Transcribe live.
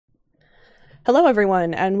Hello,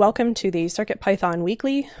 everyone, and welcome to the CircuitPython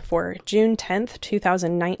Weekly for June 10th,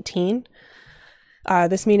 2019.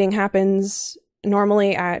 This meeting happens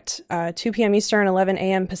normally at 2 p.m. Eastern, 11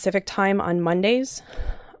 a.m. Pacific time on Mondays,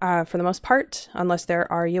 for the most part, unless there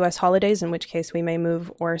are U.S. holidays, in which case we may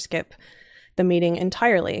move or skip the meeting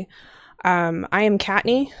entirely. I am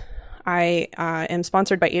Kattni. I am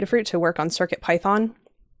sponsored by Adafruit to work on CircuitPython.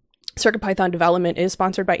 CircuitPython development is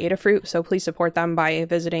sponsored by Adafruit, so please support them by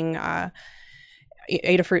visiting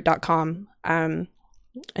adafruit.com and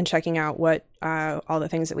checking out what all the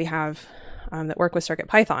things that we have that work with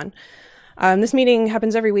CircuitPython. This meeting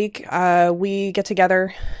happens every week. We get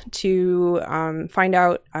together to find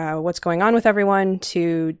out what's going on with everyone,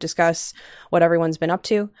 to discuss what everyone's been up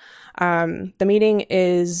to. The meeting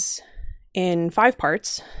is in 5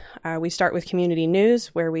 parts. We start with community news,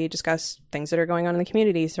 where we discuss things that are going on in the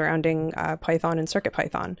community surrounding Python and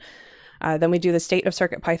CircuitPython. Then we do the state of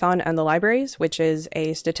CircuitPython and the libraries, which is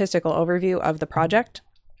a statistical overview of the project,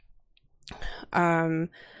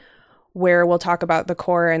 where we'll talk about the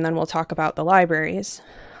core and then we'll talk about the libraries.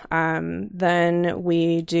 Then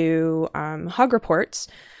we do Hug Reports,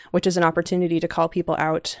 which is an opportunity to call people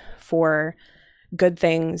out for good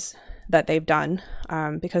things that they've done,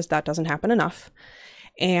 because that doesn't happen enough.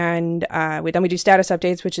 And then we do status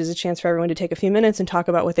updates, which is a chance for everyone to take a few minutes and talk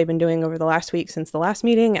about what they've been doing over the last week since the last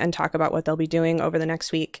meeting, and talk about what they'll be doing over the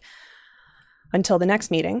next week until the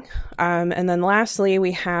next meeting. And then lastly,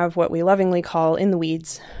 we have what we lovingly call In the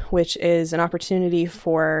Weeds, which is an opportunity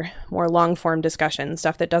for more long-form discussion,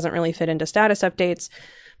 stuff that doesn't really fit into status updates,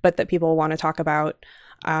 but that people want to talk about.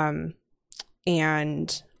 And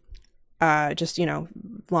just,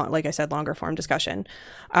 like I said, longer form discussion.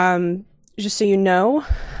 Just so you know,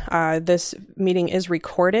 this meeting is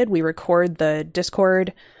recorded. We record the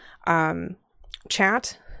Discord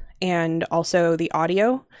chat and also the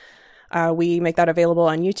audio. We make that available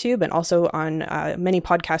on YouTube and also on many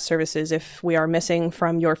podcast services. If we are missing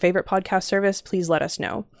from your favorite podcast service, please let us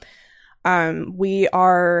know. We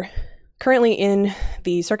are currently in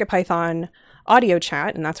the CircuitPython audio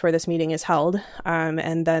chat, and that's where this meeting is held.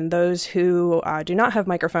 And then those who do not have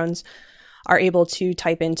microphones are able to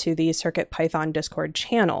type into the CircuitPython Discord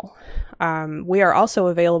channel. We are also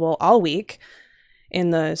available all week in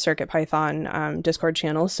the CircuitPython Discord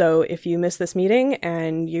channel, so if you miss this meeting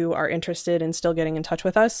and you are interested in still getting in touch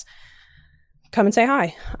with us, come and say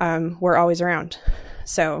hi. We're always around.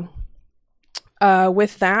 So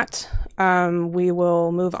with that, we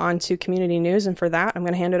will move on to community news, and for that, I'm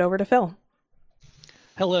going to hand it over to Phil.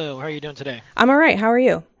 Hello, how are you doing today? I'm all right. How are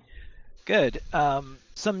you? Good.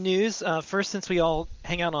 Some news. First, since we all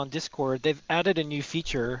hang out on Discord, they've added a new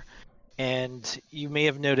feature, and you may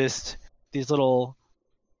have noticed these little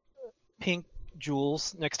pink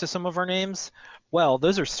jewels next to some of our names. Well,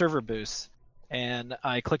 those are server boosts, and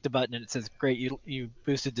I clicked a button and it says, "Great, you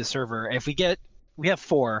boosted the server." We have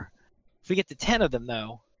 4. If we get to 10 of them,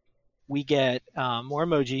 though, we get more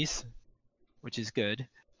emojis, which is good.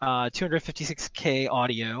 256K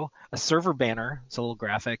audio, a server banner, it's a little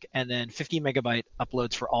graphic, and then 50 megabyte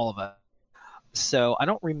uploads for all of us. So I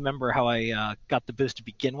don't remember how I got the boost to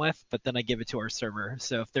begin with, but then I give it to our server.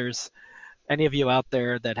 So if there's any of you out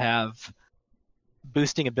there that have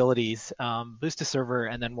boosting abilities, boost a server,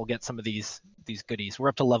 and then we'll get some of these goodies. We're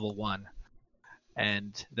up to level 1,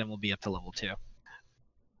 and then we'll be up to level 2.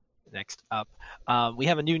 Next up, we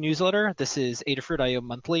have a new newsletter. This is Adafruit.io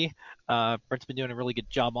Monthly. Brent's been doing a really good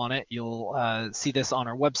job on it. You'll see this on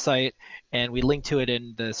our website, and we link to it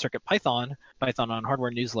in the CircuitPython Python on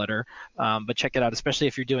Hardware newsletter. But check it out, especially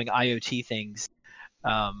if you're doing IoT things.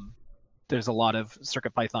 There's a lot of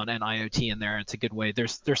CircuitPython and IoT in there. It's a good way.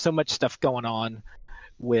 There's so much stuff going on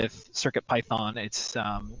with CircuitPython. It's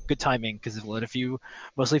good timing, because if you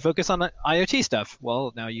mostly focus on IoT stuff,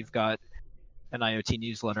 well, now you've got an IoT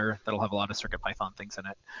newsletter that'll have a lot of CircuitPython things in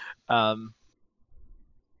it.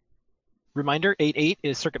 Reminder, 8/8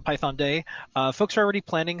 is CircuitPython Day. Folks are already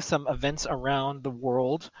planning some events around the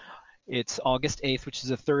world. It's August 8th, which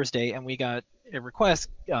is a Thursday, and we got a request,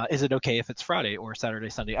 is it okay if it's Friday or Saturday,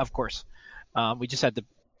 Sunday? Of course. We just had to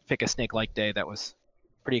pick a snake-like day that was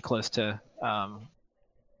pretty close to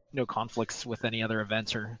no conflicts with any other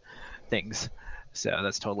events or things. So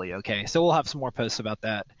that's totally okay. So we'll have some more posts about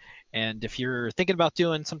that. And if you're thinking about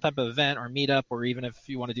doing some type of event or meetup, or even if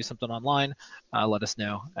you want to do something online, let us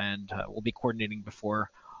know, and we'll be coordinating before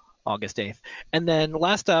August 8th. And then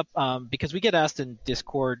last up, because we get asked in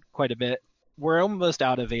Discord quite a bit, we're almost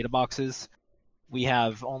out of Ada boxes. We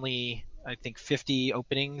have only, I think, 50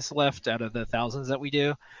 openings left out of the thousands that we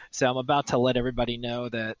do. So I'm about to let everybody know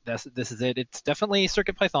that this is it. It's definitely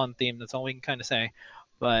CircuitPython themed. That's all we can kind of say.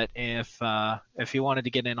 But if you wanted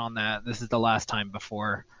to get in on that, this is the last time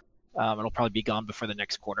before it'll probably be gone before the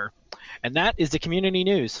next quarter. And that is the community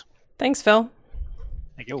news. Thanks, Phil.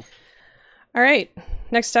 Thank you. All right.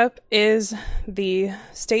 Next up is the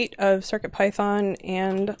state of CircuitPython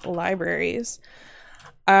and libraries.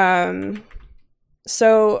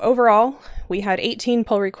 So overall, we had 18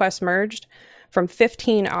 pull requests merged from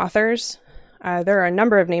 15 authors. There are a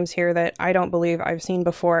number of names here that I don't believe I've seen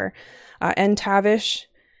before. N. Tavish,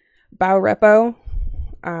 Bao Repo,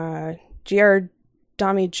 GR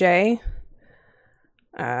Dami J,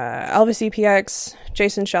 Elvis EPX,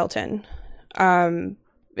 Jason Shelton.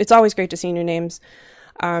 It's always great to see new names.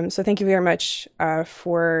 So thank you very much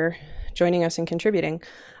for joining us and contributing.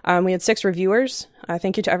 We had 6 reviewers.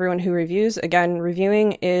 Thank you to everyone who reviews. Again,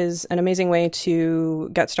 reviewing is an amazing way to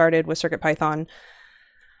get started with CircuitPython.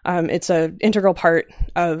 It's an integral part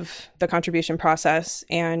of the contribution process,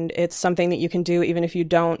 and it's something that you can do even if you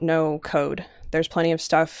don't know code. There's plenty of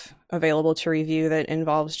stuff available to review that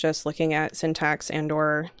involves just looking at syntax and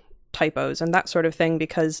or typos and that sort of thing,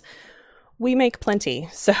 because we make plenty,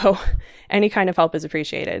 so any kind of help is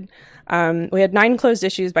appreciated. We had 9 closed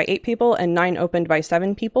issues by 8 people and 9 opened by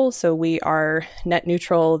 7 people, so we are net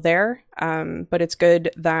neutral there, but it's good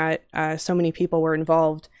that so many people were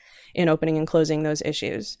involved in opening and closing those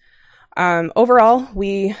issues. Overall,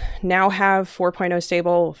 we now have 4.0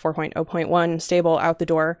 stable, 4.0.1 stable out the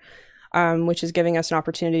door, which is giving us an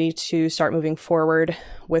opportunity to start moving forward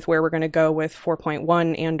with where we're going to go with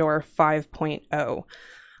 4.1 and or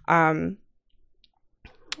 5.0.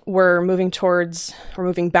 We're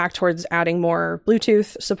moving back towards adding more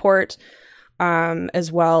Bluetooth support,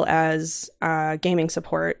 as well as gaming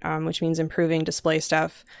support, which means improving display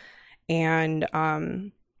stuff.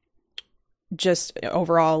 And just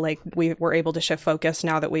overall, like, we were able to shift focus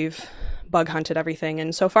now that we've bug hunted everything.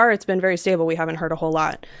 And so far, it's been very stable. We haven't heard a whole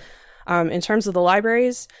lot. In terms of the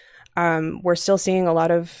libraries, we're still seeing a lot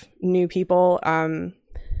of new people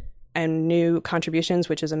and new contributions,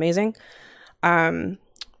 which is amazing.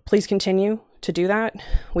 Please continue to do that.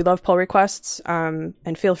 We love pull requests,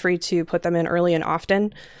 and feel free to put them in early and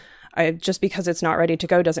often. Just because it's not ready to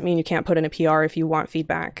go doesn't mean you can't put in a PR if you want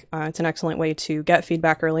feedback. It's an excellent way to get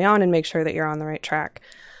feedback early on and make sure that you're on the right track.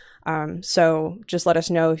 So just let us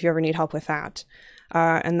know if you ever need help with that.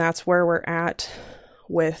 And that's where we're at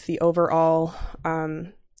with the overall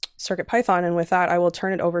CircuitPython. And with that, I will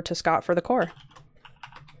turn it over to Scott for the core.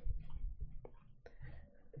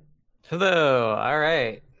 Hello. All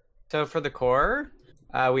right. So for the core,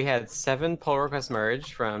 we had 7 pull requests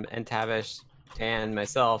merged from Entavish, Dan,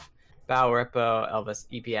 myself, Bao Repo, Elvis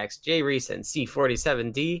EPX, J Reese, and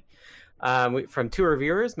C47D. From 2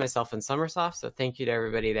 reviewers, myself and Summersoft, so thank you to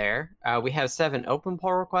everybody there. We have 7 open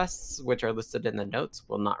pull requests, which are listed in the notes.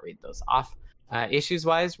 We'll not read those off.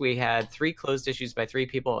 Issues-wise, we had 3 closed issues by 3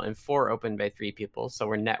 people and 4 open by 3 people, so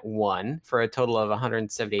we're net 1 for a total of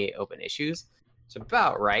 178 open issues. It's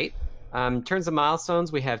about right. In terms of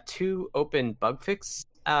milestones, we have 2 open bug fix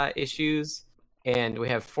issues, and we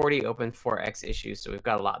have 40 open 4X issues, so we've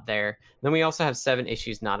got a lot there. Then we also have 7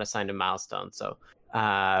 issues not assigned a milestone, so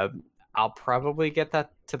I'll probably get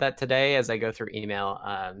to that today as I go through email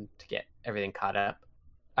to get everything caught up.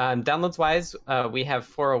 Downloads-wise, we have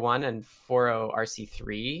 401 and 40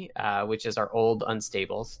 RC3, which is our old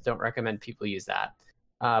unstables. Don't recommend people use that.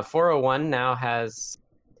 401 now has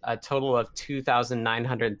a total of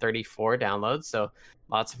 2,934 downloads, so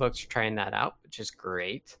lots of folks are trying that out, which is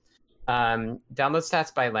great. Download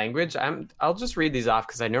stats by language. I'll just read these off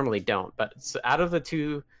because I normally don't, but so out of the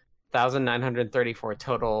 2,934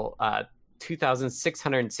 total,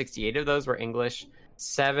 2,668 of those were English,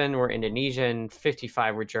 7 were Indonesian,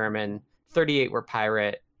 55 were German, 38 were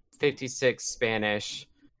Pirate, 56 Spanish,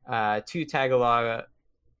 2 Tagalog,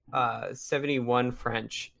 71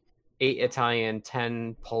 French, 8 Italian,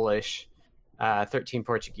 10 Polish, 13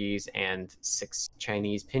 Portuguese, and 6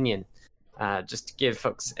 Chinese Pinyin. Just to give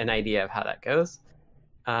folks an idea of how that goes.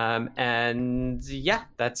 And yeah,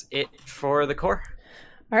 that's it for the core.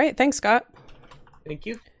 All right. Thanks, Scott. Thank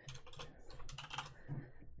you.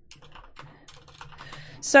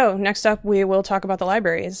 So next up, we will talk about the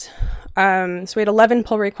libraries. So we had 11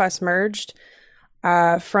 pull requests merged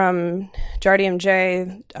from Jardium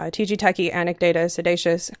J, TG Techie, Anecdata,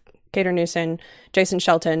 Sedacious, Cater Newson, Jason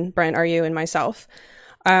Shelton, Brent RU, and myself.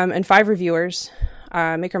 And 5 reviewers,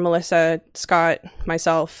 Maker Melissa, Scott,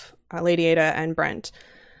 myself, Lady Ada, and Brent.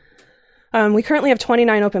 We currently have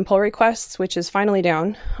 29 open pull requests, which is finally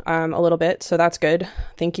down a little bit, so that's good.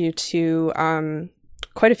 Thank you to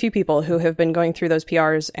quite a few people who have been going through those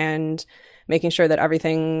PRs and making sure that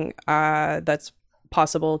everything that's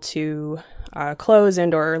possible to close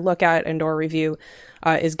and or look at and or review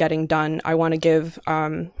is getting done. I want to give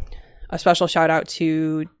a special shout out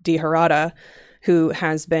to Dee Harada, who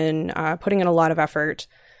has been putting in a lot of effort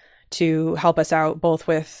to help us out, both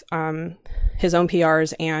with his own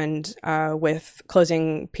PRs and with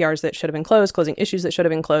closing PRs that should have been closed, closing issues that should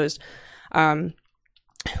have been closed.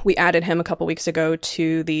 We added him a couple weeks ago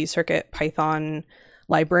to the CircuitPython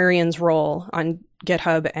librarian's role on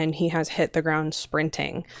GitHub, and he has hit the ground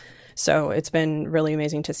sprinting. So it's been really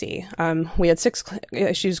amazing to see. We had 6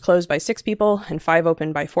 issues closed by 6 people and 5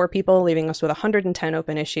 opened by 4 people, leaving us with 110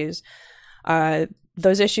 open issues.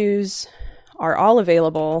 Those issues are all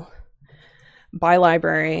available by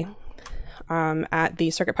library at the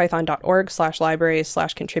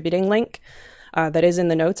circuitpython.org/libraries/contributing link. That is in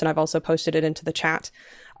the notes, and I've also posted it into the chat.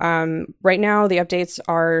 Right now, the updates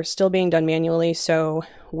are still being done manually, so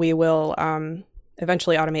we will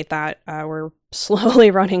eventually automate that. We're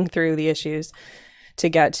slowly running through the issues to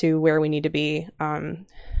get to where we need to be to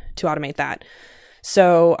automate that.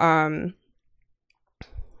 So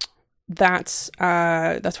that's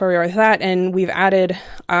where we are with that, and we've added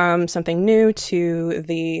something new to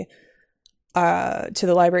the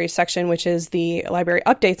library section, which is the library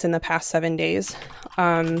updates in the past 7 days.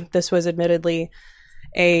 This was admittedly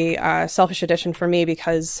a selfish addition for me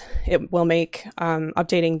because it will make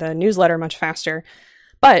updating the newsletter much faster,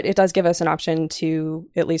 but it does give us an option to,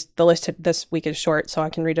 at least the list this week is short, so I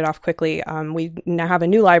can read it off quickly. We now have a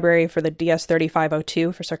new library for the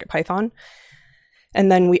DS3502 for CircuitPython.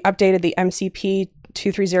 And then we updated the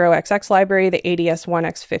MCP230XX library, the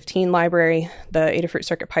ADS1X15 library, the Adafruit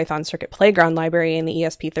CircuitPython Circuit Playground library, and the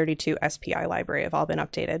ESP32 SPI library have all been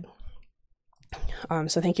updated.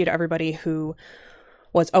 So thank you to everybody who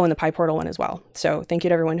was, and the PyPortal one as well. So thank you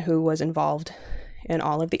to everyone who was involved in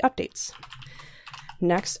all of the updates.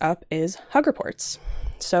 Next up is Hug Reports.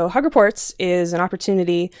 So Hug Reports is an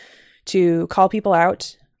opportunity to call people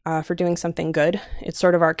out for doing something good. It's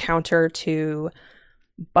sort of our counter to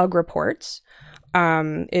bug reports.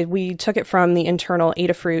 We took it from the internal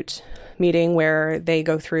Adafruit meeting where they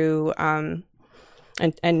go through and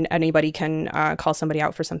anybody can call somebody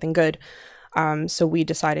out for something good. So we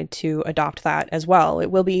decided to adopt that as well.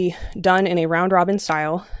 It will be done in a round robin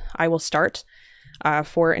style. I will start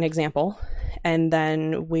for an example, and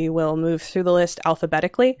then we will move through the list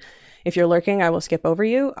alphabetically. If you're lurking, I will skip over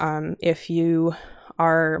you. If you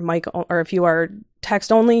are mic, or if you are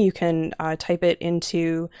text only, you can type it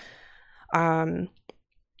into the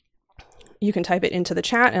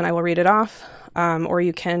chat and I will read it off, or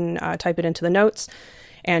you can type it into the notes.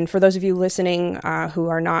 And for those of you listening who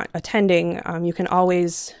are not attending, you can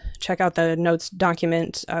always check out the notes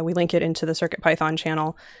document. We link it into the CircuitPython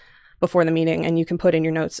channel before the meeting, and you can put in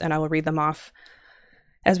your notes and I will read them off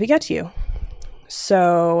as we get to you.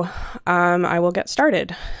 So I will get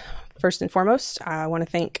started. First and foremost, I want to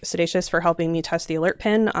thank Sedacious for helping me test the alert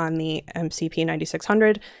pin on the MCP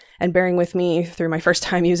 9600 and bearing with me through my first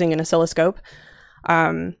time using an oscilloscope.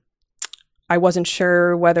 I wasn't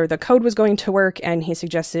sure whether the code was going to work, and he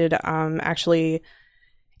suggested actually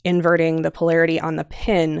inverting the polarity on the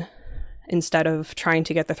pin instead of trying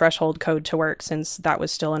to get the threshold code to work, since that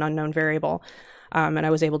was still an unknown variable. And I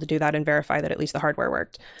was able to do that and verify that at least the hardware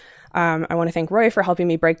worked. I want to thank Roy for helping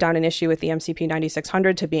me break down an issue with the MCP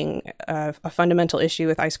 9600 to being a fundamental issue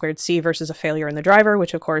with I2C versus a failure in the driver,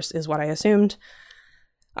 which of course is what I assumed,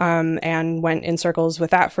 and went in circles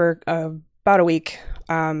with that for about a week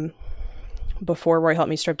before Roy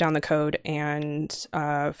helped me strip down the code and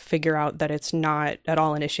figure out that it's not at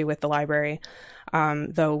all an issue with the library,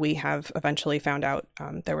 though we have eventually found out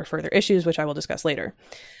there were further issues, which I will discuss later.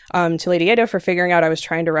 To Lady Ada for figuring out I was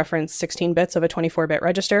trying to reference 16 bits of a 24-bit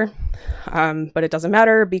register, but it doesn't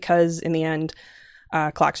matter because in the end,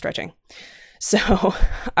 clock stretching. So to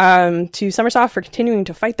Summersoft for continuing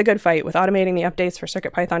to fight the good fight with automating the updates for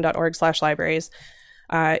circuitpython.org/libraries.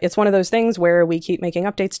 It's one of those things where we keep making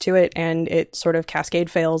updates to it and it sort of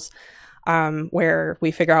cascade fails, where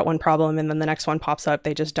we figure out one problem and then the next one pops up.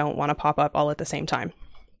 They just don't want to pop up all at the same time.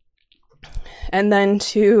 And then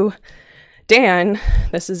to Dan,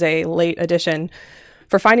 this is a late addition,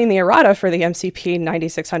 for finding the errata for the MCP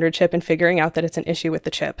 9600 chip and figuring out that it's an issue with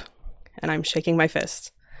the chip. And I'm shaking my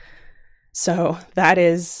fists. So that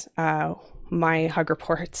is my Hug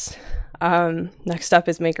Reports. Next up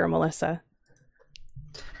is Maker Melissa.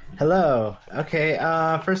 Hello. Okay.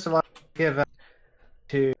 First of all, give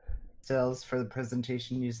to sales for the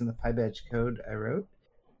presentation using the PyBadge code I wrote.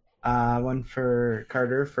 One for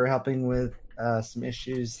Carter for helping with some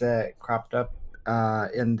issues that cropped up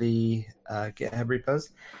in the GitHub repos,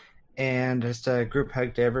 and just a group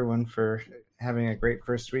hug to everyone for having a great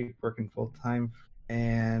first week working full time,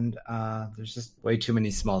 and there's just way too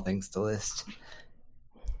many small things to list.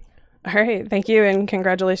 All right. Thank you. And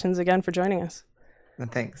congratulations again for joining us.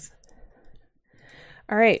 And thanks.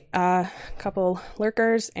 All right. A couple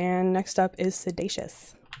lurkers. And next up is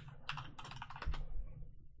Sedacious.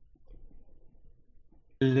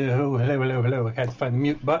 Hello. I had to find the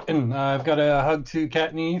mute button. I've got a hug to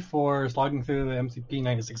Katney for slogging through the MCP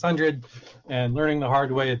 9600 and learning the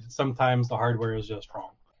hard way that sometimes the hardware is just wrong.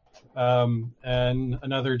 And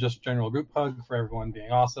another just general group hug for everyone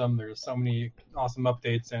being awesome. There's so many awesome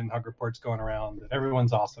updates and hug reports going around that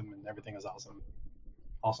everyone's awesome and everything is awesome.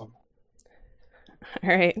 Awesome. All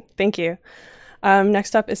right. Thank you.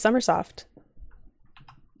 Next up is Summersoft.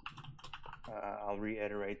 I'll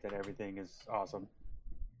reiterate that everything is awesome.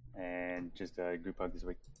 And just a group hug this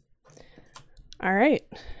week. All right.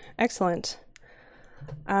 Excellent.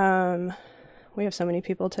 We have so many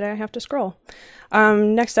people today, I have to scroll.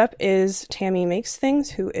 Next up is Tammy Makes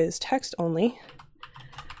Things, who is text only.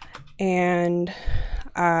 And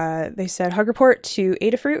they said, hug report to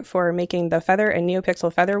Adafruit for making the feather and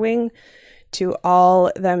NeoPixel feather wing, to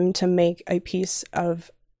all them to make a piece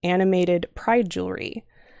of animated pride jewelry.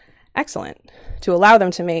 Excellent. To allow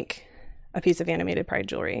them to make a piece of animated pride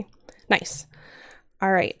jewelry. Nice.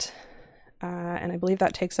 All right. And I believe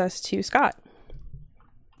that takes us to Scott.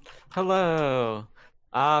 Hello.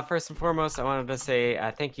 First and foremost, I wanted to say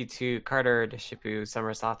thank you to Carter, Deshipu,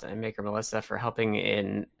 Summersoft, and Maker Melissa for help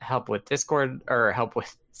with Discord, or help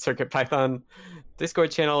with CircuitPython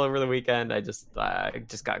Discord channel over the weekend. I just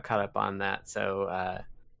got caught up on that, so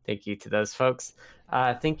thank you to those folks.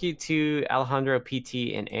 Thank you to Alejandro,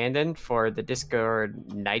 PT, and Andon for the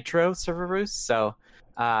Discord Nitro server boost. So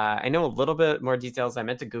I know a little bit more details. I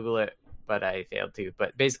meant to Google it, but I failed to.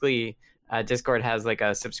 But basically, Discord has like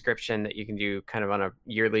a subscription that you can do kind of on a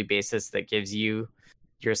yearly basis that gives you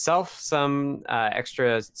yourself some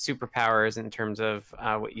extra superpowers in terms of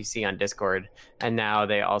what you see on Discord. And now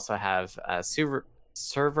they also have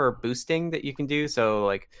server boosting that you can do. So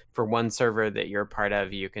like for one server that you're a part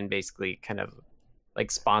of, you can basically kind of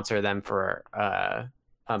like sponsor them for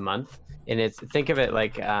a month. And it's, think of it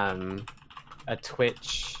like a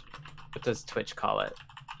Twitch, what does Twitch call it?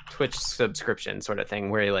 Twitch subscription sort of thing,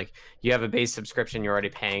 where like you have a base subscription you're already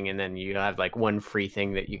paying, and then you have like one free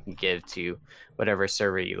thing that you can give to whatever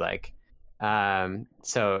server you like.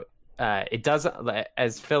 So it does,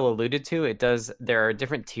 as Phil alluded to, there are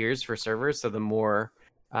different tiers for servers. So the more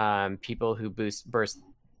people who boost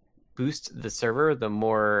the server, the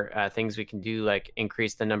more things we can do, like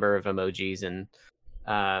increase the number of emojis and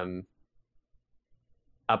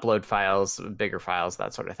upload files, bigger files,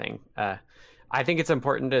 that sort of thing. I think it's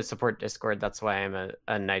important to support Discord. That's why I'm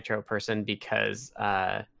a Nitro person, because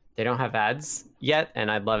they don't have ads yet, and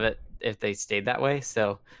I'd love it if they stayed that way.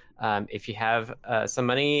 So if you have some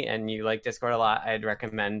money and you like Discord a lot, I'd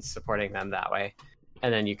recommend supporting them that way.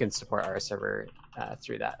 And then you can support our server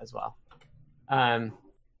through that as well. And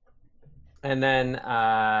then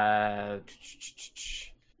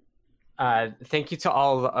thank you to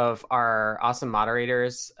all of our awesome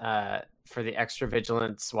moderators for the extra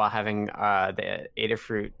vigilance while having the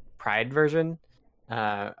Adafruit Pride version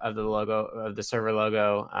of the logo, of the server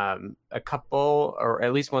logo. A couple, or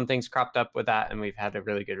at least one thing's cropped up with that, and we've had a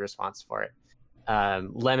really good response for it.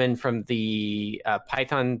 Lemon from the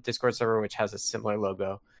Python Discord server, which has a similar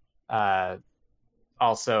logo,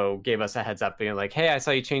 also gave us a heads up, being like, hey, I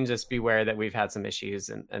saw you change this, beware that we've had some issues.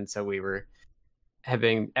 And so we have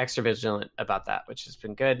been extra vigilant about that, which has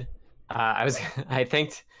been good. I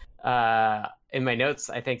thanked, in my notes,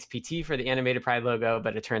 I thanked PT for the animated Pride logo,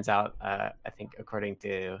 but it turns out, I think according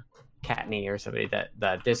to Katney or somebody, that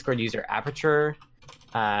the Discord user Aperture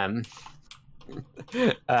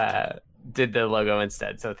did the logo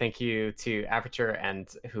instead. So thank you to Aperture and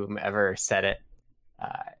whomever said it.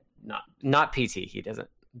 Not PT. He doesn't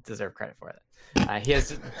deserve credit for it.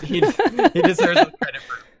 He deserves credit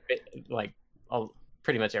for like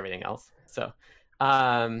pretty much everything else. So,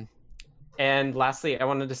 and lastly, I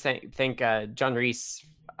wanted to thank John Reese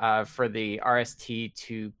for the RST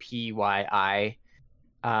to PYI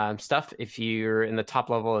stuff. If you're in the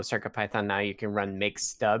top level of CircuitPython now, you can run make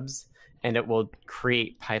stubs, and it will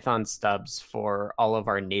create Python stubs for all of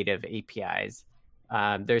our native APIs.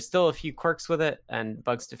 There's still a few quirks with it and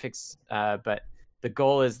bugs to fix, but the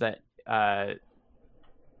goal is that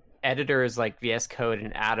editors like VS Code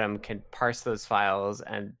and Atom can parse those files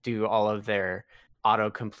and do all of their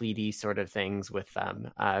autocomplete sort of things with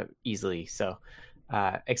them easily. So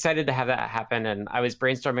excited to have that happen. And I was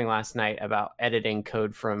brainstorming last night about editing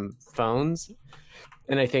code from phones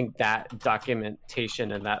And I think that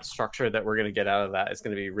documentation and that structure that we're going to get out of that is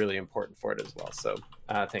going to be really important for it as well. So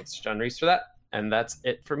thanks, John Reese, for that. And that's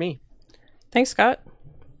it for me. Thanks, Scott.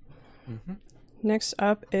 Mm-hmm. Next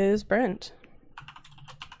up is Brent.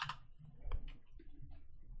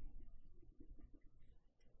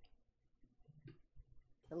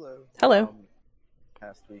 Hello. Hello.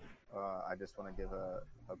 Past week, I just want to give a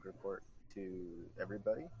hug report to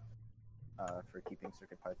everybody for keeping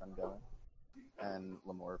CircuitPython going, and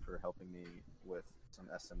Lamore for helping me with some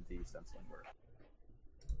SMD stenciling work.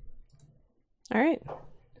 All right.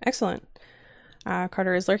 Excellent.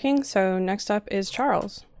 Carter is lurking, so next up is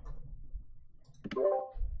Charles.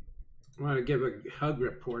 I want to give a hug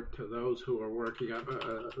report to those who are working on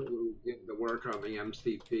who did the work on the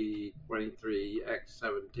MCP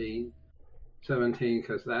 23X17,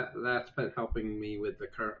 because that's been helping me with the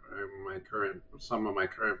some of my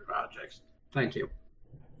current projects. Thank you.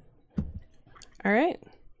 All right.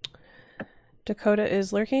 Dakota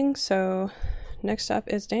is lurking, so next up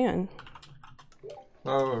is Dan.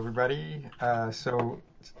 Hello, everybody.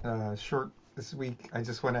 Short this week, I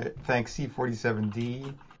just want to thank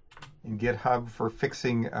C47D and GitHub for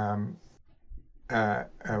fixing an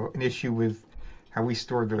issue with how we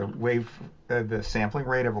stored the sampling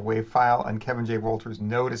rate of a WAV file, and Kevin J. Walters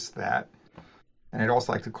noticed that. And I'd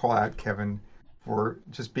also like to call out Kevin for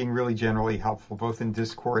just being really generally helpful, both in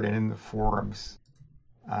Discord and in the forums,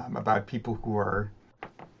 about people who are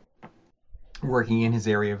working in his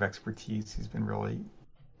area of expertise. He's been really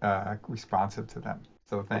responsive to them.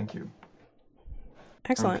 So thank you.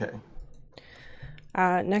 Excellent. Okay.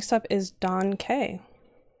 Next up is Don K.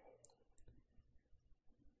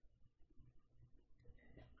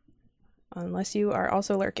 Unless you are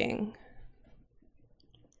also lurking.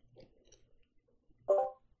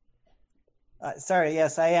 Sorry,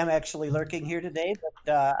 yes, I am actually lurking here today,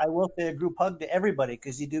 but I will say a group hug to everybody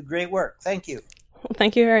because you do great work. Thank you. Well,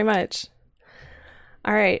 thank you very much.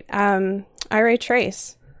 All right, Ira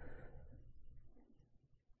Trace.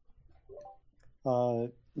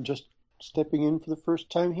 Just stepping in for the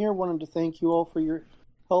first time here, wanted to thank you all for your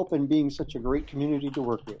help and being such a great community to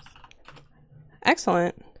work with.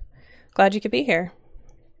 Excellent. Glad you could be here.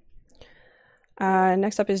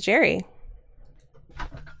 Next up is Jerry.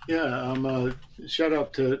 Yeah, shout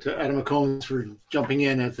out to Adam McCombs for jumping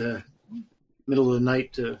in at the middle of the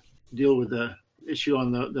night to deal with the issue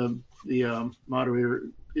on the moderator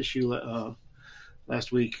issue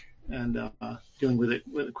last week, and dealing with it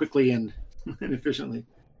quickly and efficiently.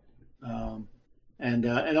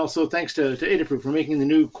 And also thanks to Adafruit for making the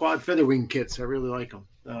new quad featherwing kits. I really like them.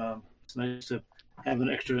 It's nice to have an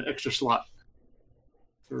extra slot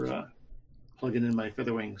for plugging in my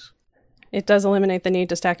featherwings. It does eliminate the need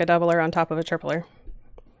to stack a doubler on top of a tripler.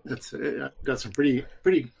 That's I've got some pretty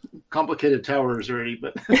complicated towers already,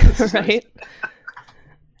 but right. Nice.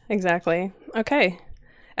 Exactly. Okay.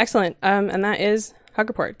 Excellent. And that is hug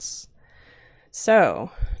reports.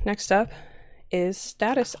 So next up is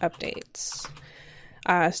status updates.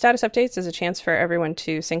 Status updates is a chance for everyone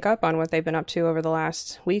to sync up on what they've been up to over the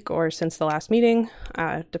last week or since the last meeting,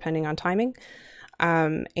 depending on timing.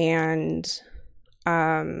 And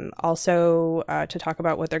also to talk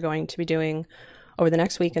about what they're going to be doing over the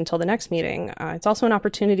next week until the next meeting. It's also an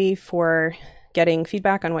opportunity for getting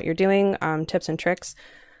feedback on what you're doing, tips and tricks,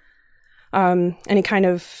 any kind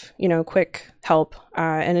of, quick help,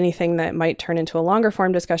 and anything that might turn into a longer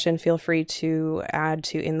form discussion, feel free to add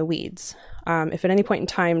to In the Weeds. If at any point in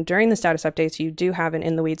time during the status updates you do have an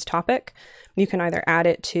In the Weeds topic, you can either add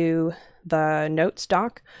it to the notes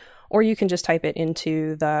doc, or you can just type it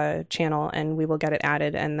into the channel and we will get it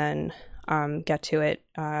added and then get to it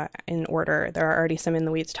in order. There are already some In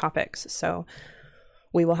the Weeds topics, so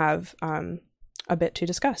we will have a bit to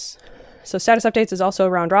discuss. So status updates is also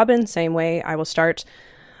round robin, same way. I will start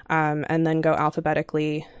and then go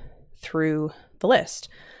alphabetically through the list.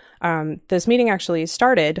 This meeting actually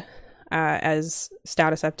started as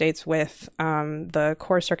status updates with the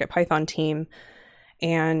core CircuitPython team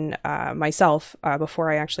and myself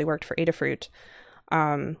before I actually worked for Adafruit,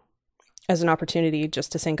 as an opportunity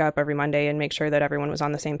just to sync up every Monday and make sure that everyone was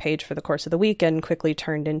on the same page for the course of the week, and quickly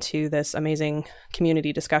turned into this amazing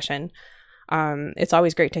community discussion. It's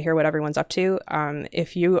always great to hear what everyone's up to.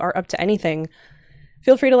 If you are up to anything,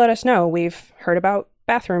 feel free to let us know. We've heard about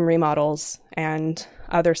bathroom remodels and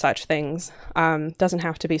other such things. Doesn't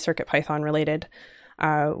have to be CircuitPython related.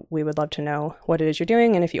 We would love to know what it is you're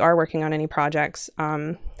doing, and if you are working on any projects,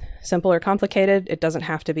 simple or complicated, it doesn't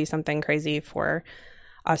have to be something crazy for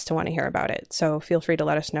us to want to hear about it. So feel free to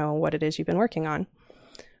let us know what it is you've been working on.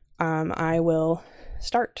 I will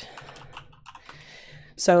start.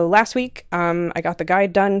 So last week, I got the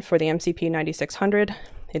guide done for the MCP 9600.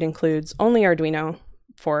 It includes only Arduino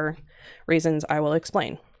for reasons I will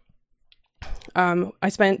explain. I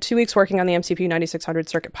spent 2 weeks working on the MCP 9600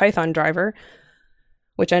 CircuitPython driver,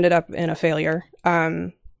 which ended up in a failure.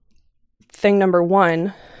 Thing number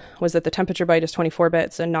one was that the temperature byte is 24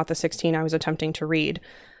 bits and not the 16 I was attempting to read.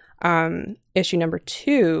 Issue number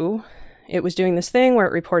two, it was doing this thing where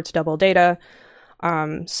it reports double data.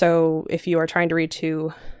 So if you are trying to read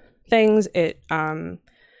two things, it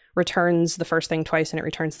returns the first thing twice and it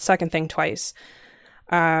returns the second thing twice.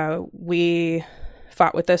 We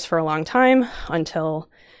fought with this for a long time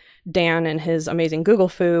until Dan and his amazing Google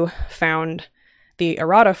foo found the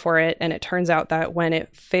errata for it, and it turns out that when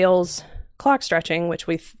it fails clock stretching, which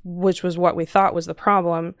was what we thought was the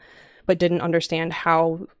problem, but didn't understand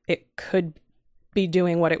how it could be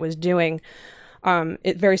doing what it was doing,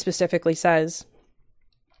 it very specifically says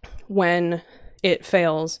when it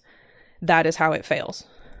fails, that is how it fails.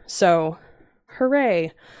 So,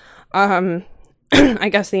 hooray. I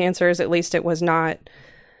guess the answer is at least it was not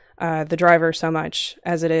the driver so much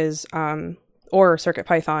as it is, or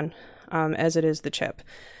CircuitPython, as it is the chip.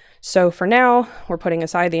 So for now, we're putting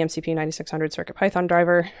aside the MCP 9600 CircuitPython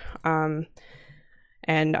driver,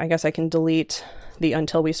 and I guess I can delete the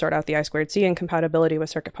until we sort out the I2C incompatibility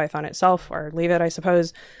with CircuitPython itself, or leave it, I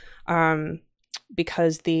suppose,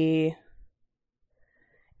 because the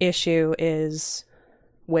issue is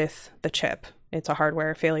with the chip. It's a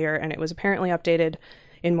hardware failure, and it was apparently updated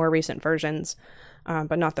in more recent versions,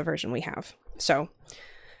 but not the version we have. So,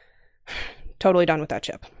 totally done with that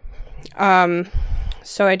chip.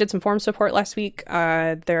 So I did some forum support last week.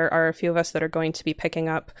 There are a few of us that are going to be picking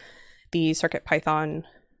up the CircuitPython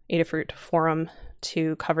Adafruit forum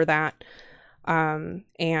to cover that.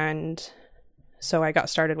 And so I got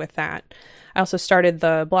started with that. I also started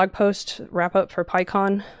the blog post wrap-up for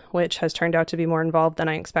PyCon, which has turned out to be more involved than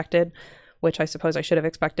I expected, which I suppose I should have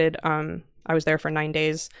expected. I was there for 9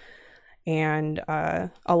 days, and a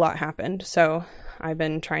lot happened. So I've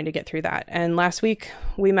been trying to get through that. And last week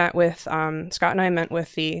we met with, Scott and I met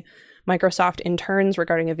with the Microsoft interns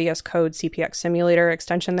regarding a VS Code CPX simulator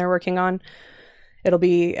extension they're working on.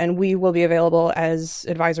 And we will be available as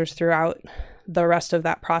advisors throughout the rest of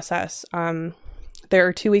that process.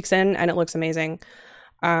 They're 2 weeks in and it looks amazing.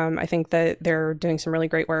 I think that they're doing some really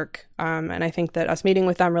great work. And I think that us meeting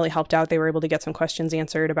with them really helped out. They were able to get some questions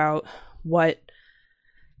answered about what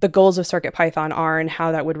the goals of CircuitPython are and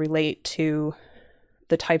how that would relate to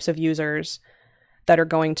the types of users that are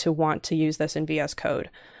going to want to use this in VS Code.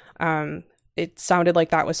 It sounded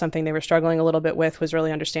like that was something they were struggling a little bit with, was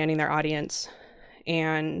really understanding their audience.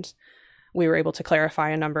 And we were able to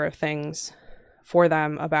clarify a number of things for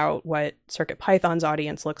them about what CircuitPython's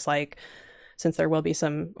audience looks like, since there will be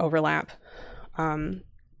some overlap in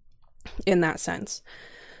that sense.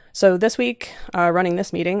 So this week, running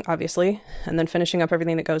this meeting, obviously, and then finishing up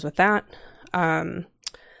everything that goes with that.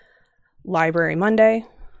 Library Monday,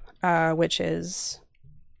 which is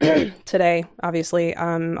today, obviously.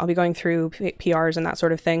 I'll be going through PRs and that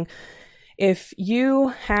sort of thing. If you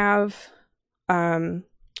have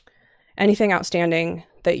anything outstanding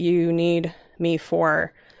that you need me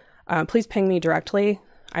for, please ping me directly,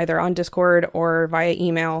 either on Discord or via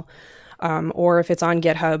email, or if it's on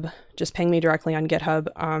GitHub, just ping me directly on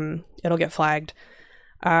GitHub. It'll get flagged.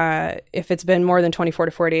 If it's been more than 24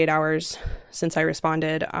 to 48 hours since I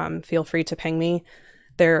responded, feel free to ping me.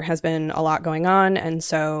 There has been a lot going on, and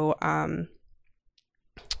so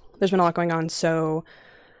there's been a lot going on, so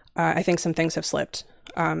I think some things have slipped.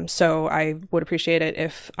 So I would appreciate it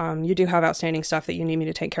if you do have outstanding stuff that you need me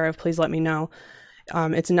to take care of, please let me know.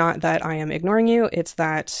 It's not that I am ignoring you, it's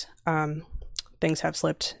that things have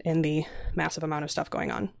slipped in the massive amount of stuff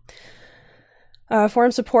going on.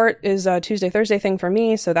 Forum support is a Tuesday, Thursday thing for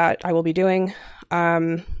me, so that I will be doing.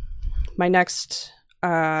 My next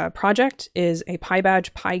project is a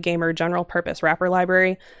PyBadge PyGamer general purpose wrapper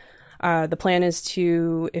library. The plan is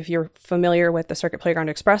to, if you're familiar with the Circuit Playground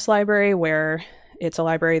Express library, where it's a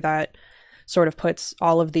library that sort of puts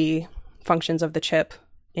all of the functions of the chip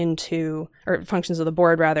into, or functions of the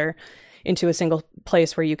board rather, into a single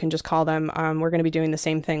place where you can just call them. We're going to be doing the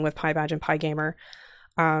same thing with PyBadge and PyGamer,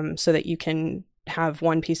 so that you can have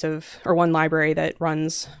one piece of, or one library that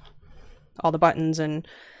runs all the buttons and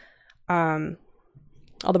and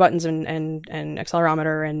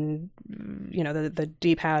accelerometer and, you know, the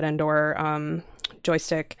D-pad and or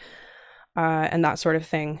joystick and that sort of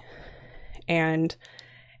thing. And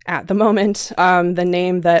at the moment, the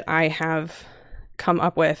name that I have come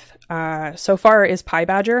up with so far is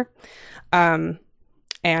PyBadger, and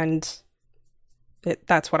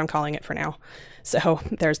that's what I'm calling it for now. So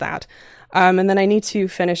there's that. And then I need to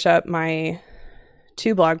finish up my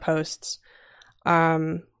 2 blog posts,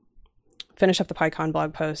 finish up the PyCon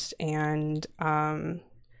blog post, and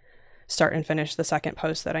start and finish the second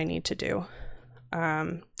post that I need to do.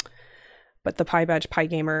 But the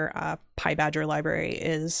PyGamer PyBadger library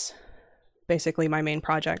is basically my main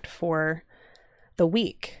project for the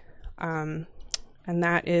week. And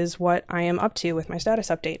that is what I am up to with my status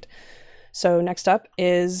update. So next up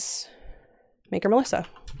is Maker Melissa.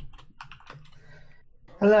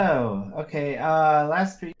 Hello. Okay,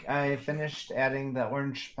 last week I finished adding the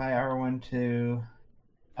Orange Pi R12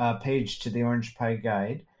 page to the Orange Pi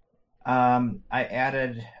guide. I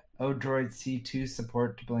added Odroid C2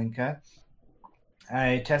 support to Blinka.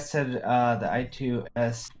 I tested the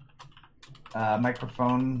I2S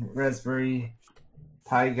microphone Raspberry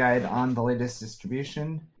Pi guide on the latest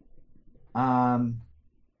distribution. I'm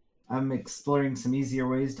exploring some easier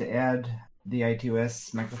ways to add the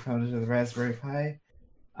I2S microphone to the Raspberry Pi,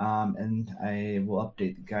 and I will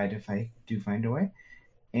update the guide if I do find a way.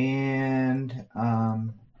 And I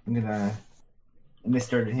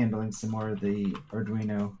started handling some more of the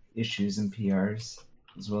Arduino issues and PRs,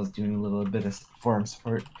 as well as doing a little bit of forum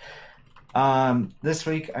support. This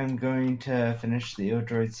week I'm going to finish the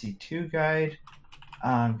Odroid C2 guide.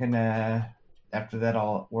 After that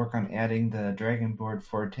I'll work on adding the Dragon Board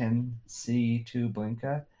 410C to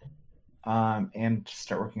Blinka, and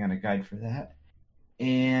start working on a guide for that.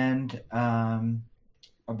 And I'll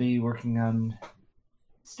be working on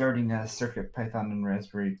starting a CircuitPython and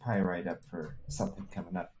Raspberry Pi write-up for something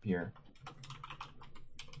coming up here.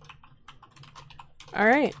 All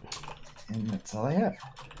right. And that's all I have.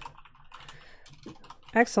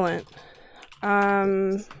 Excellent.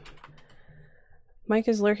 Mike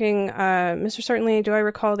is lurking. Mr. Certainly, do I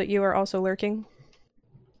recall that you are also lurking?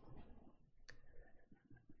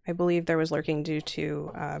 I believe there was lurking due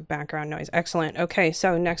to background noise. Excellent. Okay,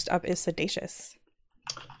 so next up is Sedacious.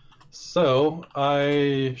 So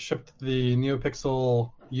I shipped the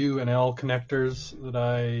NeoPixel U and L connectors that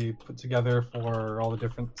I put together for all the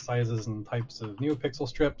different sizes and types of NeoPixel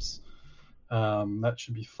strips. That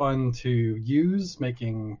should be fun to use,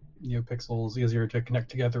 making NeoPixels easier to connect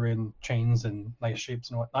together in chains and nice shapes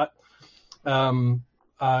and whatnot.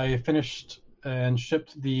 I finished and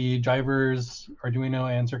shipped the drivers,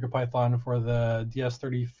 Arduino, and CircuitPython for the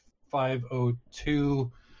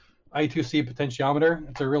DS3502 I2C potentiometer.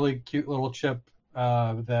 It's a really cute little chip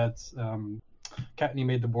that Kattni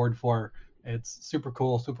made the board for. It's super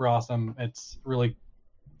cool, super awesome. It's really,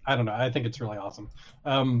 I don't know, I think it's really awesome.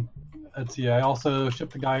 Let's see, I also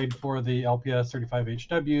shipped the guide for the LPS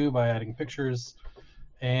 35HW by adding pictures,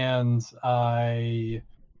 and I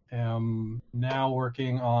am now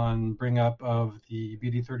working on bring up of the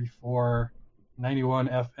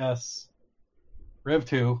BD3491FS Rev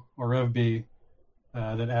 2 or Rev B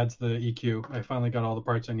that adds the EQ. I finally got all the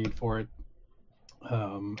parts I need for it,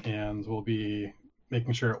 and we'll be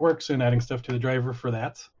making sure it works and adding stuff to the driver for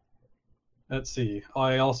that. Let's see.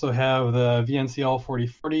 I also have the VNCL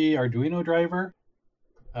 4040 Arduino driver.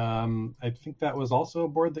 I think that was also a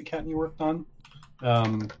board that Kattni worked on.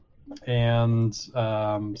 So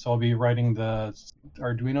I'll be writing the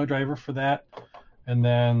Arduino driver for that. And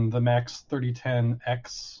then the Max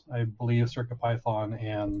 3010X, I believe, CircuitPython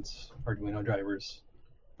and Arduino drivers,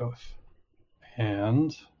 both.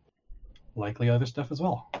 And likely other stuff as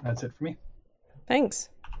well. That's it for me. Thanks.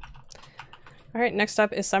 All right, next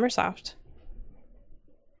up is Summersoft.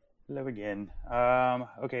 Hello again.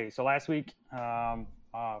 Okay, so last week for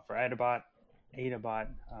Adabot,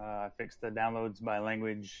 I fixed the downloads by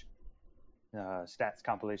language stats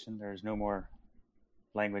compilation. There's no more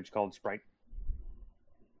language called Sprite.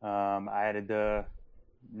 I added the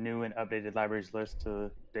new and updated libraries list to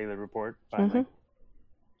the daily report finally.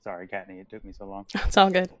 Sorry, Kattni, it took me so long. It's all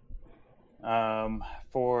good.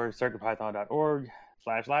 For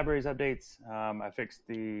circuitpython.org/libraries updates, I fixed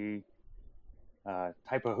the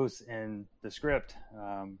typos in the script.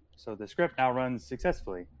 So the script now runs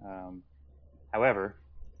successfully. However,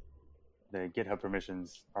 the GitHub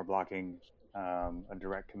permissions are blocking a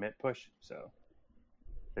direct commit push. So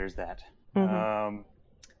there's that.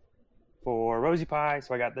 For Rosy Pi,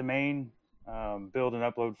 so I got the main build and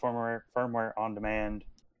upload firmware on demand,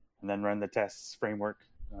 and then run the tests framework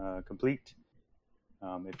complete.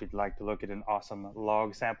 If you'd like to look at an awesome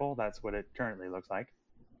log sample, that's what it currently looks like.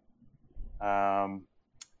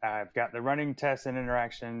 I've got the running test and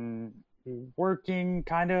interaction working,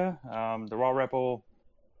 kinda. The raw REPL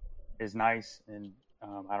is nice, and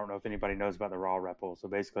I don't know if anybody knows about the raw REPL. So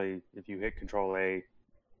basically, if you hit Control A,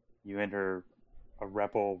 you enter a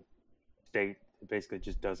REPL state. It basically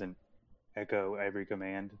just doesn't echo every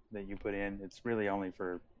command that you put in. It's really only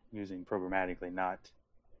for using programmatically, not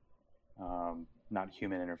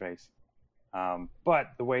human interface.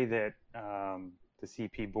 But the way that the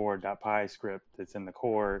cpboard.py script that's in the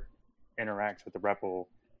core interacts with the REPL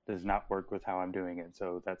does not work with how I'm doing it.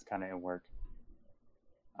 So that's kind of in work.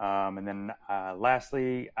 And then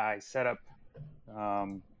lastly, I set up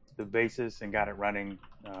the basis and got it running,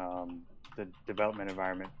 the development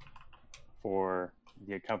environment for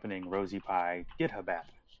the accompanying RosiePi GitHub app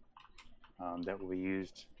that will be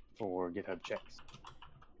used for GitHub checks,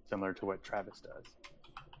 similar to what Travis does.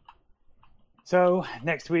 So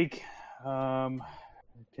next week,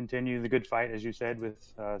 continue the good fight, as you said,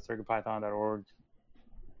 with CircuitPython.org,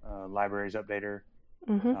 libraries updater.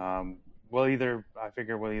 Mm-hmm. I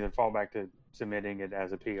figure we'll either fall back to submitting it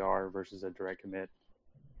as a PR versus a direct commit,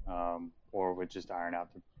 or we'll just iron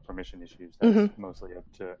out the permission issues. That's mostly up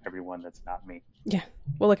to everyone that's not me. Yeah,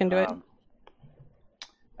 we'll look into it.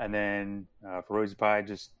 And then for RosiePi,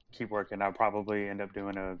 just keep working. I'll probably end up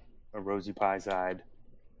doing a RosiePi side.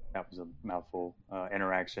 That was a mouthful.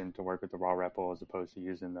 Interaction to work with the raw REPL as opposed to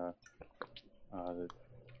using the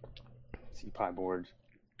CPI board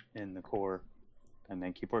in the core, and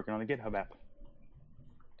then keep working on the GitHub app.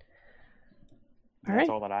 That's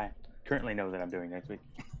all that I currently know that I'm doing next week.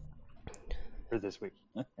 Or this week.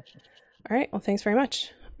 All right. Well, thanks very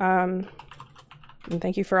much. And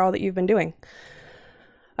thank you for all that you've been doing.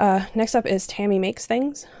 Next up is Tammy Makes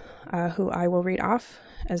Things, who I will read off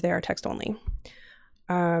as they are text only.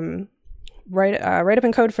 Write up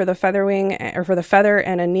in code for the Featherwing, or for the Feather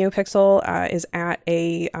and a NeoPixel is at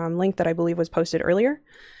a link that I believe was posted earlier.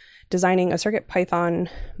 Designing a CircuitPython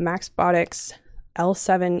MaxBotix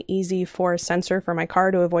L7 EZ4 sensor for my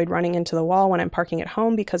car to avoid running into the wall when I'm parking at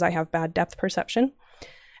home because I have bad depth perception.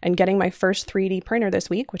 And getting my first 3D printer this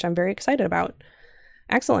week, which I'm very excited about.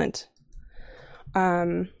 Excellent.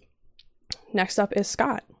 Next up is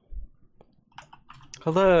Scott.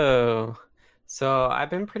 Hello. So I've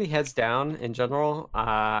been pretty heads down in general.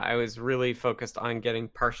 I was really focused on getting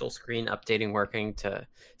partial screen updating working to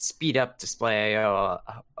speed up display IO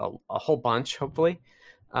a whole bunch, hopefully.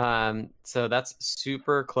 So that's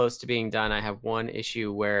super close to being done. I have one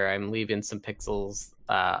issue where I'm leaving some pixels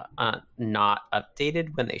not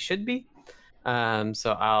updated when they should be.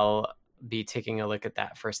 So I'll be taking a look at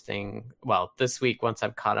that first thing, well, this week once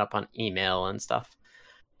I'm caught up on email and stuff.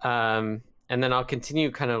 And then I'll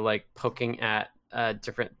continue kind of like poking at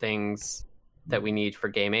different things that we need for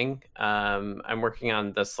gaming. I'm working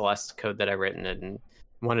on the Celeste code that I've written and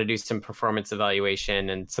want to do some performance evaluation.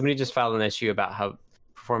 And somebody just filed an issue about how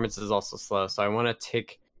performance is also slow. So I want to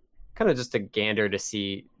take kind of just a gander to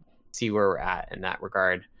see where we're at in that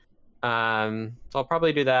regard. So I'll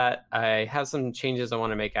probably do that. I have some changes I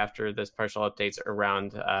want to make after this partial updates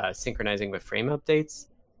around synchronizing with frame updates.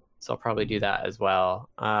 So I'll probably do that as well.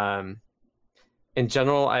 In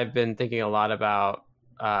general, I've been thinking a lot about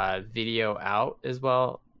video out as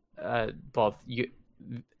well, both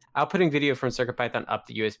outputting video from CircuitPython up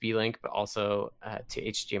the USB link, but also to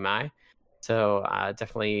HDMI. So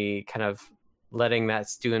definitely kind of letting that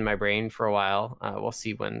stew in my brain for a while. We'll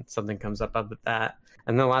see when something comes up with that.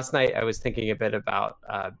 And then last night I was thinking a bit about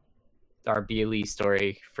our BLE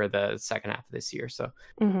story for the second half of this year. So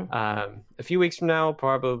a few weeks from now, I'll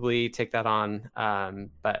probably take that on.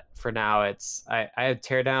 But for now, I have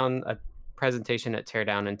Teardown, a presentation at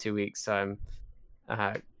Teardown in 2 weeks. So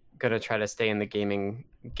I'm going to try to stay in the gaming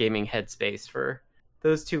headspace for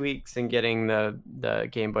those 2 weeks and getting the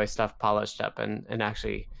Game Boy stuff polished up and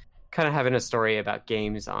actually kind of having a story about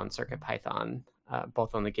games on CircuitPython,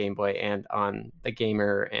 both on the Game Boy and on the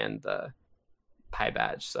Gamer and the Pi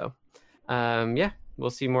Badge. So yeah, we'll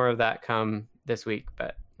see more of that come this week,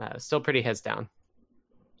 but still pretty heads down.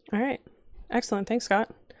 All right. Excellent. Thanks, Scott.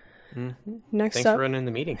 Mm-hmm. Next Thanks up, for running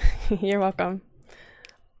the meeting. You're welcome.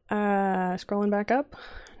 Scrolling back up.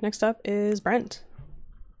 Next up is Brent.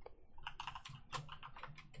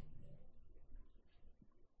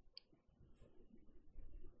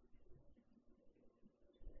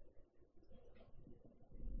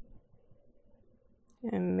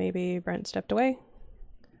 And maybe Brent stepped away.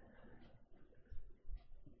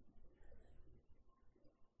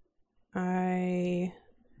 I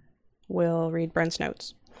will read Brent's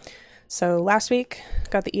notes. So last week,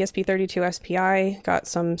 got the ESP32 SPI, got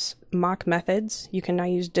some mock methods. You can now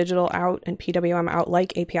use digital out and PWM out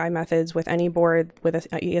like API methods with any board with a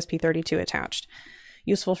ESP32 attached.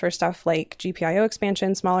 Useful for stuff like GPIO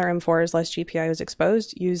expansion, smaller M4s, less GPIOs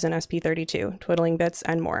exposed, use an SP32, twiddling bits,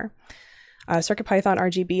 and more. CircuitPython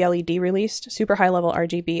RGB LED released, super high-level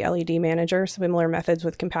RGB LED manager, similar methods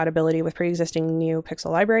with compatibility with pre-existing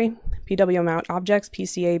NeoPixel library, PWM out objects,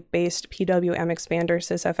 PCA-based PWM expander,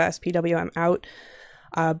 sysfs, PWM out,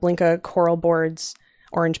 Blinka, Coral boards,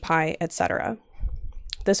 Orange Pi, etc.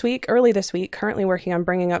 Early this week, currently working on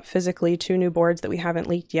bringing up physically 2 new boards that we haven't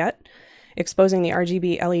leaked yet, exposing the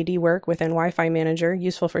RGB LED work within Wi-Fi Manager,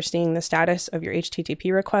 useful for seeing the status of your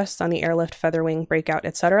HTTP requests on the Airlift, Featherwing, Breakout,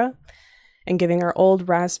 etc., and giving our old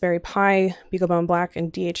Raspberry Pi, BeagleBone Black,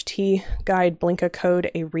 and DHT guide Blinka code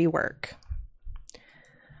a rework.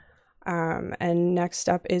 And next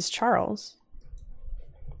up is Charles.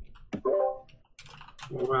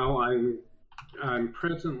 Well, I'm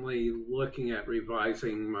presently looking at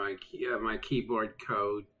revising my keyboard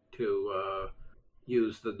code to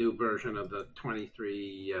use the new version of the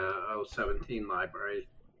 23.017 library.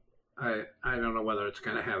 I don't know whether it's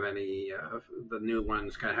going to have any, the new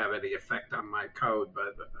one's going to have any effect on my code,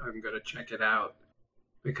 but I'm going to check it out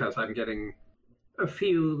because I'm getting a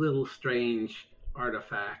few little strange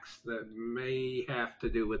artifacts that may have to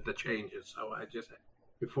do with the changes. So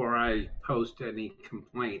before I post any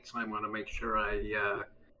complaints, I want to make sure I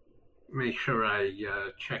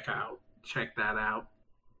check that out.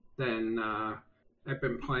 Then I've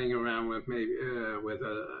been playing around with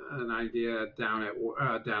an idea down at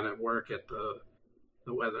work at the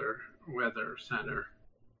weather center,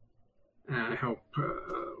 and I hope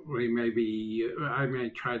I may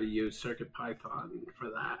try to use CircuitPython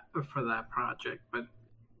for that project, but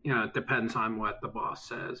it depends on what the boss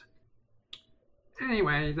says.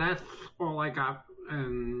 Anyway, that's all I got,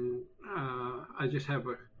 and I guess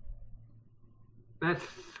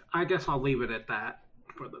I'll leave it at that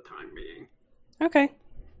for the time being. Okay.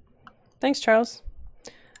 Thanks, Charles.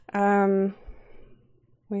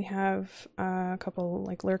 We have a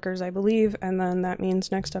couple lurkers, I believe, and then that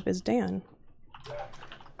means next up is Dan.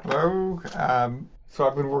 Hello. So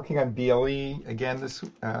I've been working on BLE again this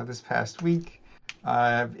past week.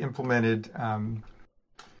 I've implemented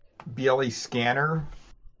BLE Scanner,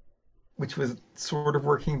 which was sort of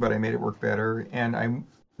working, but I made it work better. And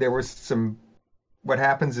what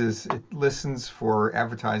happens is it listens for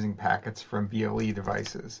advertising packets from BLE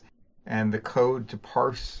devices. And the code to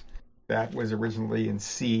parse that was originally in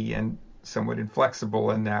C and somewhat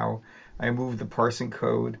inflexible, and now I moved the parsing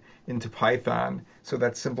code into Python, so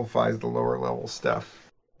that simplifies the lower level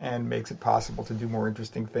stuff and makes it possible to do more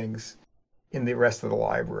interesting things in the rest of the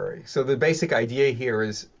library. So the basic idea here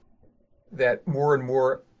is that more and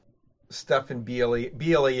more stuff in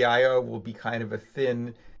BLE.io will be kind of a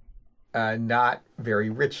thin, not very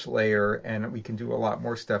rich layer, and we can do a lot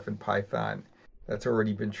more stuff in Python. That's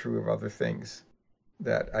already been true of other things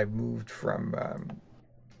that I've moved from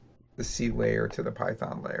the C layer to the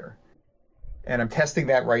Python layer. And I'm testing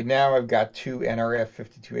that right now. I've got 2 NRF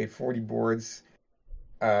 52840 boards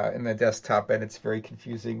in the desktop, and it's very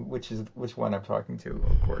confusing which one I'm talking to,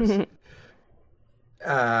 of course.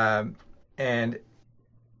 And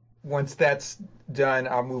once that's done,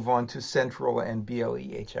 I'll move on to Central and BLE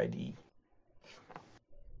HID.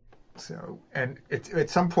 So, and at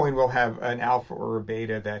some point we'll have an alpha or a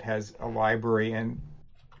beta that has a library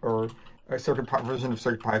or a version of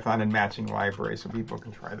CircuitPython and matching library, so people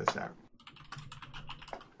can try this out.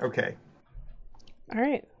 Okay. All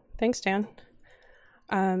right. Thanks, Dan.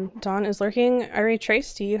 Dawn is lurking. Ari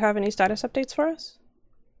Trace, do you have any status updates for us?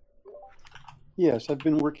 Yes, I've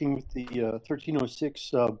been working with the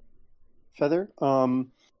 1306 Feather.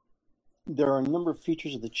 There are a number of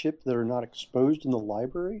features of the chip that are not exposed in the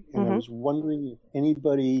library, and I was wondering if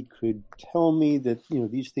anybody could tell me that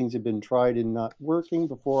these things have been tried and not working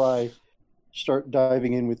before I start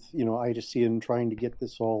diving in with I2C and trying to get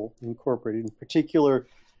this all incorporated. In particular,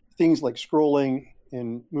 things like scrolling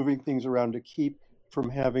and moving things around to keep from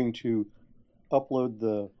having to upload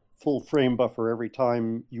the full frame buffer every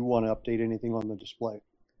time you want to update anything on the display.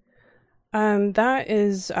 That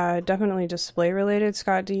is definitely display related.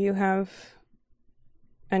 Scott, do you have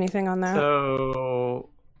anything on that? So,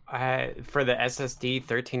 for the SSD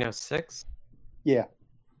 1306? Yeah.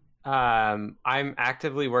 I'm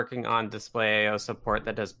actively working on Display.io support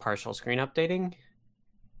that does partial screen updating.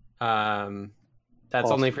 That's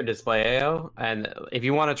awesome. Only for Display.io, and if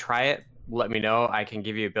you want to try it, let me know. I can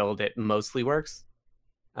give you a build. It mostly works.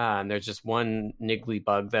 There's just one niggly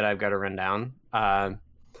bug that I've got to run down.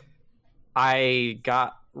 I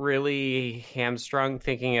got really hamstrung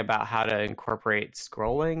thinking about how to incorporate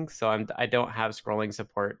scrolling, so I don't have scrolling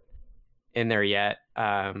support in there yet.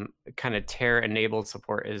 Kind of tear enabled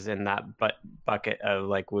support is in that bucket of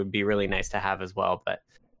would be really nice to have as well, but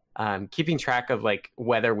keeping track of like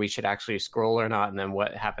whether we should actually scroll or not, and then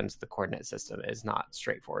what happens to the coordinate system is not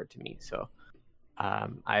straightforward to me. So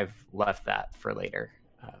I've left that for later.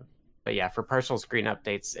 But yeah, for partial screen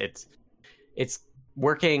updates, it's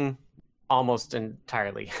working almost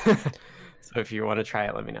entirely. So if you want to try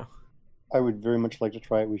it, let me know. I would very much like to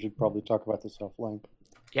try it. We should probably talk about this offline.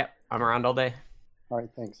 Yep, I'm around all day. All right,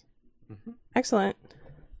 thanks. Excellent.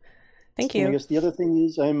 Thank And you. I guess the other thing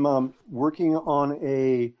is I'm working on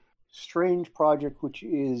a strange project which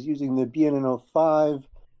is using the BNN05.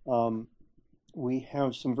 We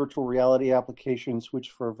have some virtual reality applications which,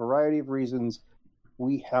 for a variety of reasons,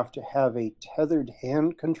 we have to have a tethered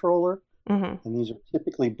hand controller, and these are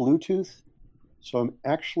typically Bluetooth. So I'm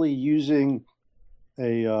actually using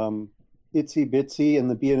a Itsy Bitsy and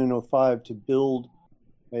the BNN05 to build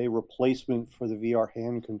a replacement for the VR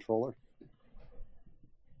hand controller.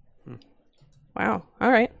 Wow. All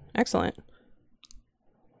right. Excellent.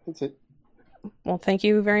 That's it. Well, thank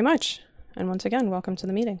you very much. And once again, welcome to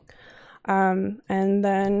the meeting. And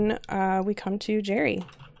then we come to Jerry.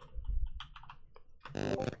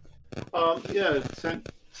 Yeah, spent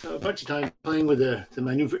a bunch of time playing with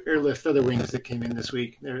my new airlift feather wings that came in this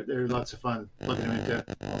week. They're lots of fun, plugging them into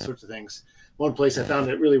all sorts of things. One place I found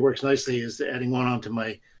that really works nicely is adding one onto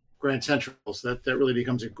my Grand Centrals. That really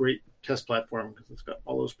becomes a great test platform because it's got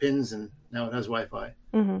all those pins and now it has Wi-Fi.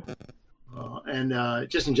 And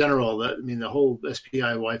just in general, the whole SPI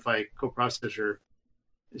Wi-Fi coprocessor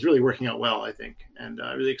is really working out well, I think, and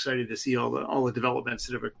really excited to see all the developments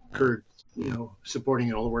that have occurred.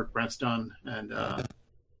 Supporting all the work Brent's done and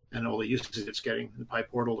all the uses it's getting, the Pi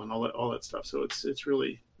Portal and all that stuff. So it's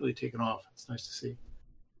really taken off. It's nice to see.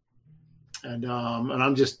 And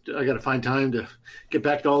I got to find time to get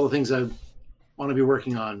back to all the things I want to be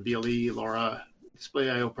working on: BLE, LoRa, Display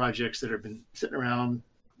IO projects that have been sitting around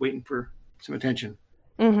waiting for some attention.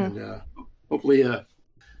 And hopefully I'll have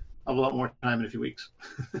a lot more time in a few weeks.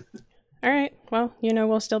 All right. Well,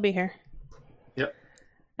 we'll still be here. Yep.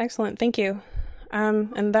 Excellent. Thank you.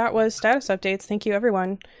 And that was status updates. Thank you,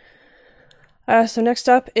 everyone. So next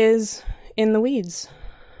up is In the Weeds.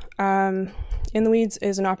 In the Weeds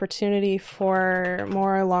is an opportunity for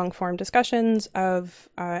more long-form discussions of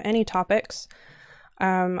any topics,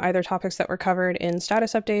 either topics that were covered in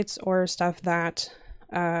status updates or stuff that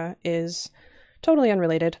is totally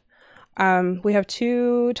unrelated. We have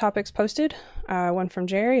 2 topics posted, one from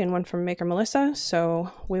Jerry and one from Maker Melissa.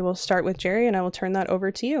 So we will start with Jerry, and I will turn that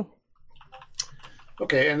over to you.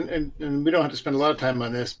 Okay, and we don't have to spend a lot of time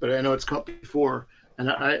on this, but I know it's come up before, and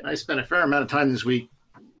I spent a fair amount of time this week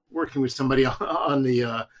working with somebody on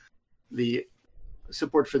the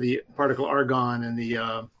support for the particle argon and the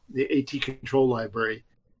AT control library,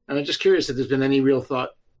 and I'm just curious if there's been any real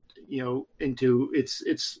thought, into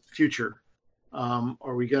its future.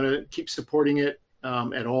 Are we going to keep supporting it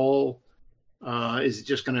at all? Is it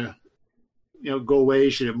just going to, go away?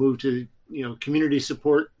 Should it move to, community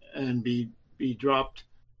support and be dropped?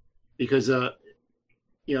 Because, we're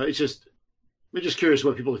just curious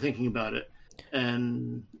what people are thinking about it.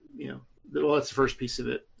 And, that's the first piece of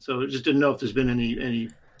it. So I just didn't know if there's been any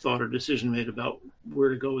thought or decision made about where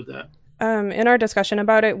to go with that. In our discussion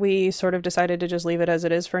about it, we sort of decided to just leave it as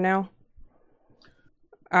it is for now.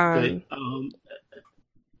 Okay.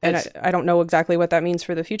 And I don't know exactly what that means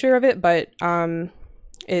for the future of it, but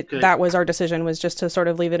that was our decision, was just to sort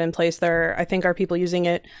of leave it in place. There, I think, are people using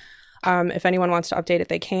it. If anyone wants to update it,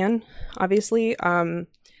 they can, obviously.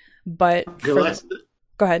 But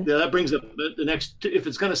go ahead. Yeah, that brings up the next. If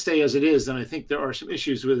it's going to stay as it is, then I think there are some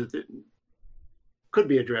issues with it that could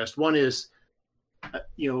be addressed. One is,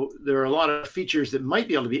 there are a lot of features that might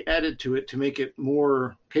be able to be added to it to make it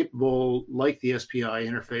more capable, like the SPI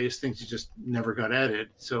interface, things that just never got added.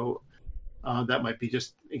 So that might be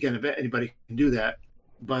just, again, if anybody can do that.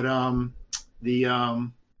 But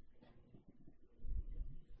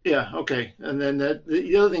yeah, okay. And then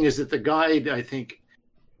the other thing is that the guide, I think,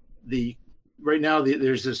 right now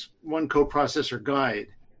there's this one coprocessor guide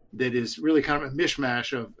that is really kind of a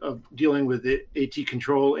mishmash of dealing with the AT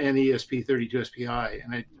control and the ESP32 SPI.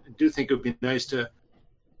 And I do think it would be nice to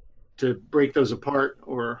break those apart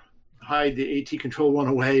or hide the AT control one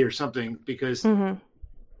away or something, because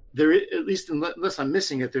there, at least unless I'm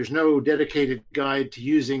missing it, there's no dedicated guide to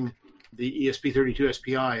using the ESP32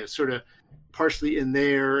 SPI. It's sort of partially in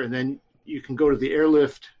there, and then you can go to the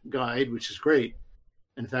airlift guide, which is great.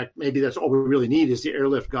 In fact, maybe that's all we really need is the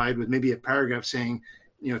airlift guide with maybe a paragraph saying,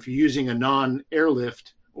 if you're using a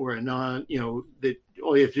non-airlift or a that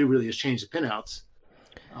all you have to do really is change the pinouts.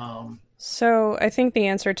 So I think the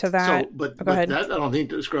answer to that. But go ahead. That I don't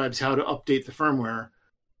think describes how to update the firmware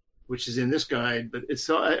which is in this guide. But it's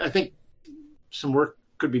so I think some work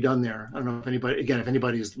could be done there. I don't know if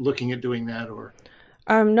anybody is looking at doing that or.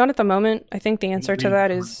 Not at the moment. I think the answer to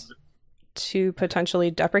that is to potentially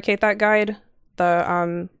deprecate that guide,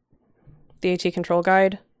 the AT control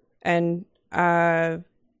guide, and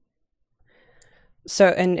so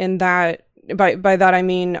in that by that I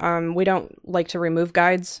mean we don't like to remove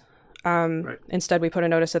guides. Right. Instead, we put a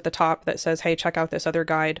notice at the top that says, "Hey, check out this other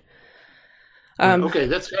guide." Okay,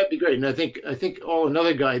 that'd be great. And I think all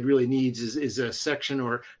another guide really needs is a section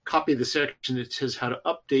or copy of the section that says how to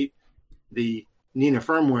update the Nina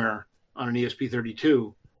firmware on an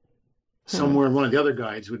ESP32. Somewhere in one of the other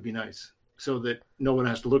guides would be nice, so that no one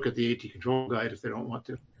has to look at the AT control guide if they don't want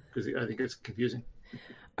to, because I think it's confusing.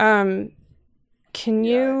 Can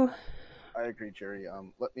you? I agree, Jerry.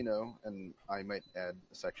 Let me know, and I might add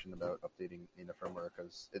a section about updating Nina firmware,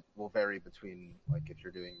 because it will vary between, like, if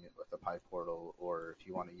you're doing it with a Pi portal or if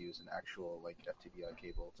you want to use an actual, like, FTDI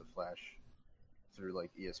cable to flash through,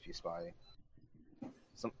 like, ESP Spy,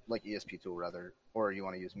 like ESP Tool rather, or you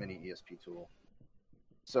want to use Mini ESP Tool.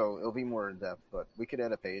 So it'll be more in depth, but we could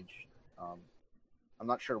add a page. I'm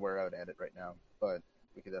not sure where I would add it right now, but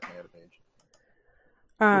we could definitely add a page.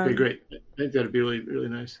 Okay, great. I think that'd be really, really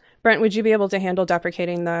nice. Brent, would you be able to handle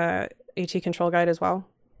deprecating the AT control guide as well?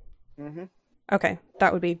 Mm-hmm. Okay,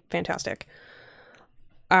 that would be fantastic.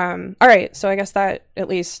 All right, so I guess that at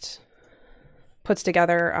least puts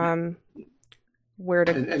together where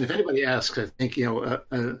to. And if anybody asks, I think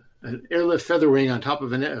an airlift feather wing on top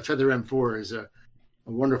of a Feather M4 is a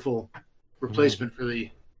wonderful replacement for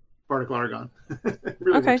the particle argon. It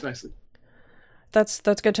really works nicely. That's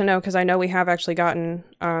good to know, because I know we have actually gotten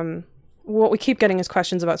what we keep getting is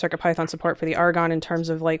questions about CircuitPython support for the Argon in terms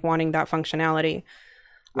of like wanting that functionality,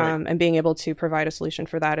 and being able to provide a solution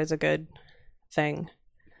for that is a good thing.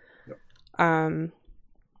 Yep.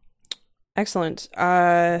 Excellent.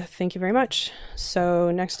 Thank you very much.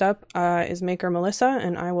 So next up is Maker Melissa,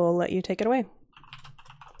 and I will let you take it away.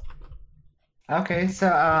 Okay, so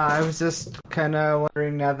I was just kind of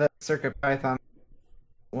wondering, now that CircuitPython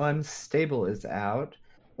 1 stable is out,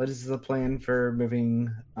 what is the plan for moving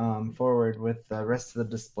forward with the rest of the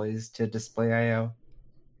displays to Display.io?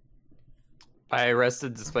 By rest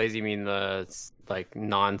of displays, you mean the like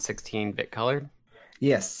non-16-bit colored?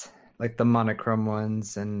 Yes, like the monochrome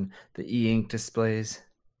ones and the e-ink displays.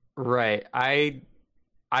 Right.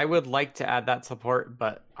 I would like to add that support,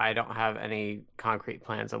 but I don't have any concrete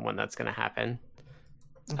plans on when that's going to happen.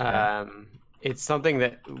 Okay. It's something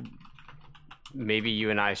that maybe you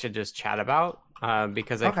and I should just chat about,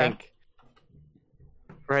 because I think,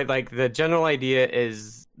 right, like the general idea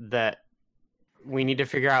is that we need to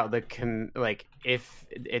figure out if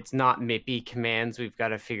it's not MIPI commands, we've got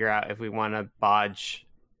to figure out if we want to bodge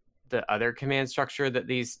the other command structure that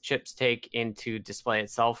these chips take into display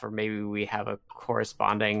itself, or maybe we have a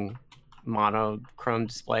corresponding monochrome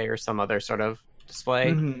display or some other sort of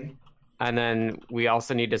display. Mm-hmm. And then we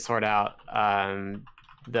also need to sort out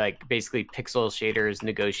like basically pixel shaders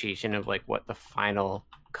negotiation of like what the final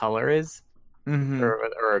color is,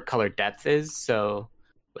 or color depth is. So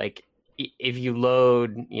like if you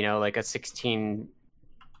load, like a 16-bit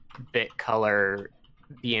color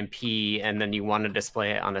BMP and then you want to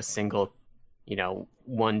display it on a single,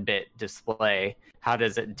 1-bit display, how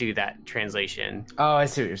does it do that translation? Oh, I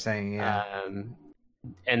see what you're saying. Yeah.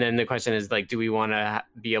 And then the question is like, do we want to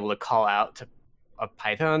be able to call out to a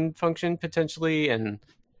Python function potentially, and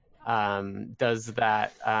does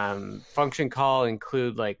that function call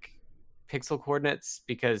include like pixel coordinates?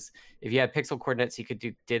 Because if you have pixel coordinates, you could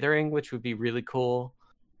do dithering, which would be really cool.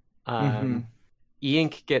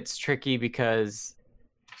 E-ink gets tricky because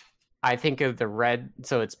I think of the red,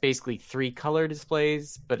 so it's basically 3 color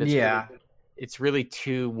displays, but it's really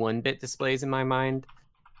 2 1-bit displays in my mind,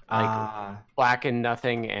 like black and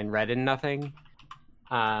nothing and red and nothing.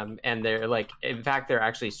 And they're like, in fact, they're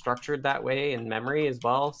actually structured that way in memory as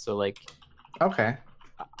well. So like,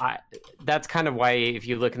 that's kind of why if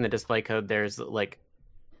you look in the display code, there's like,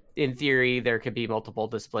 in theory, there could be multiple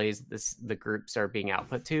displays the groups are being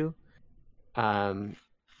output to.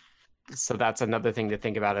 So that's another thing to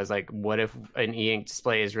think about, is like, what if an e-ink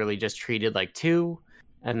display is really just treated like 2,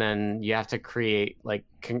 and then you have to create like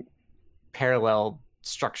parallel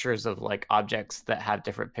structures of like objects that have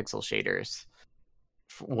different pixel shaders,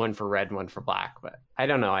 one for red, one for black. But I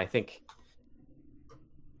don't know. I think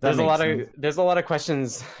there's a lot of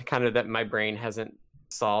questions kind of that my brain hasn't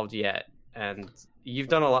solved yet, and you've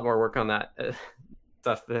done a lot more work on that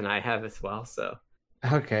stuff than I have as well. So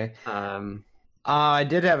okay. I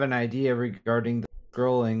did have an idea regarding the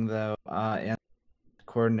scrolling though, and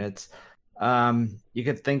coordinates. You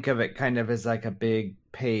could think of it kind of as like a big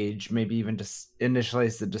page, maybe even just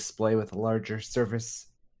initialize the display with a larger surface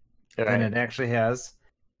than it actually has.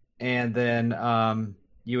 And then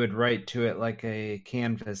you would write to it like a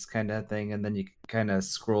canvas kind of thing, and then you kind of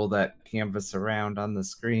scroll that canvas around on the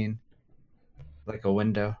screen like a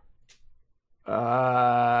window.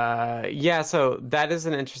 Yeah, so that is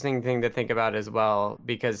an interesting thing to think about as well,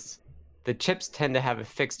 because the chips tend to have a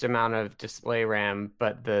fixed amount of display RAM,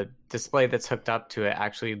 but the display that's hooked up to it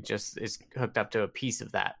actually just is hooked up to a piece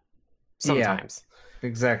of that sometimes. Yeah,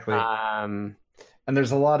 exactly. And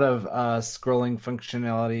there's a lot of scrolling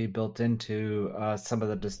functionality built into some of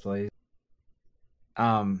the displays.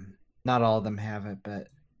 Not all of them have it, but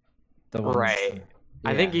the ones. Right.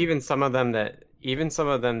 I think even some of them that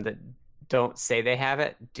don't say they have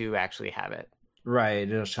it do actually have it. Right.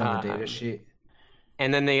 It'll show on the data sheet.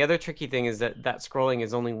 And then the other tricky thing is that scrolling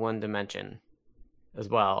is only one dimension as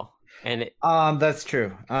well. And that's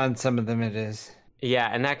true. On some of them it is. Yeah,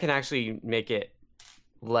 and that can actually make it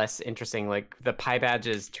less interesting. Like the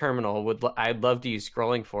PyBadge's terminal I'd love to use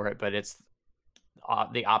scrolling for it, but it's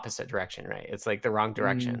the opposite direction, right? It's like the wrong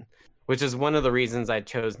direction, which is one of the reasons I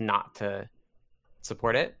chose not to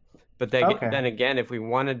support it. But then again, if we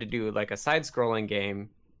wanted to do like a side-scrolling game,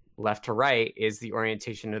 left to right is the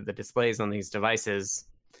orientation of the displays on these devices,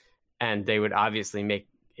 and they would obviously make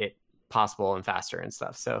it possible and faster and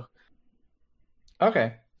stuff. So,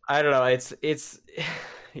 okay, I don't know. It's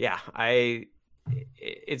yeah,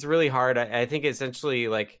 it's really hard. I think essentially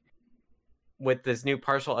like with this new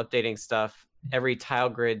partial updating stuff, every tile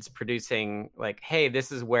grid's producing like, hey,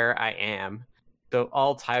 this is where I am. So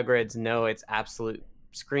all tile grids know its absolute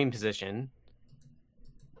screen position.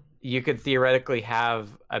 You could theoretically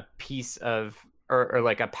have a piece of or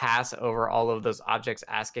like a pass over all of those objects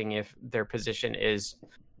asking if their position is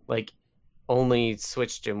like only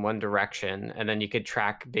switched in one direction, and then you could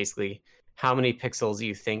track basically how many pixels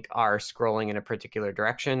you think are scrolling in a particular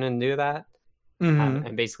direction and do that.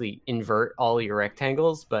 And basically invert all your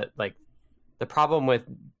rectangles. But like the problem with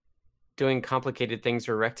doing complicated things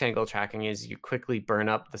for rectangle tracking is you quickly burn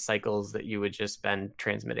up the cycles that you would just spend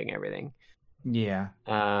transmitting everything. Yeah.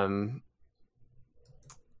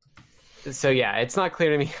 So yeah, it's not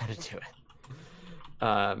clear to me how to do it.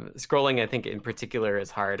 Scrolling, I think in particular, is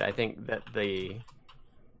hard. I think that the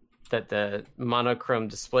monochrome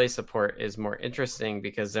display support is more interesting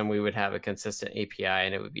because then we would have a consistent API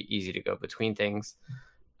and it would be easy to go between things.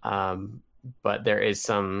 But there is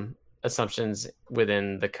some assumptions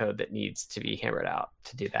within the code that needs to be hammered out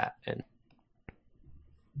to do that. And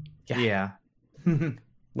yeah.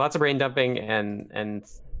 Lots of brain dumping and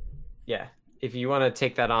yeah, if you want to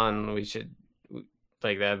take that on, we should,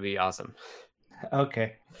 like, that'd be awesome.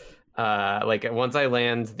 Okay. Like once I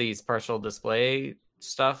land these partial display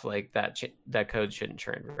stuff, like that code shouldn't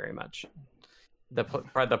churn very much. The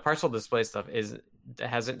partial display stuff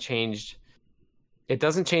hasn't changed. It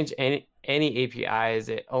doesn't change any APIs.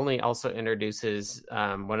 It only also introduces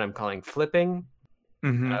what I'm calling flipping.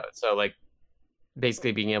 So like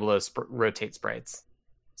basically being able to rotate sprites.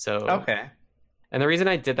 So okay. And the reason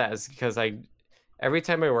I did that is because every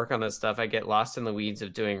time I work on this stuff, I get lost in the weeds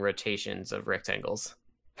of doing rotations of rectangles,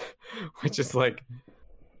 which is like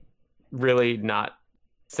really not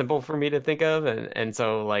simple for me to think of. And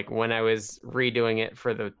so like when I was redoing it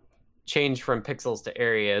for the change from pixels to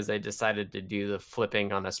areas, I decided to do the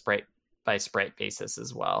flipping on a sprite by sprite basis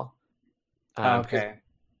as well. Okay.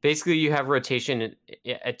 Basically, you have rotation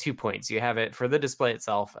at 2 points. You have it for the display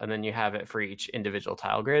itself, and then you have it for each individual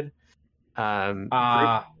tile grid.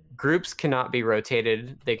 Groups cannot be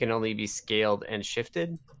rotated. They can only be scaled and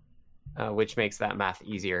shifted, which makes that math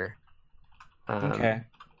easier. Okay.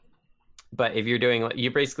 But if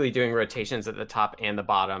you're basically doing rotations at the top and the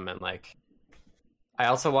bottom, and like, I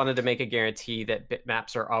also wanted to make a guarantee that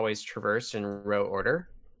bitmaps are always traversed in row order.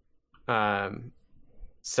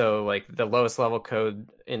 So like the lowest level code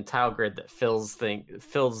in TileGrid that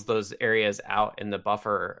fills those areas out in the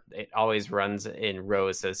buffer, it always runs in row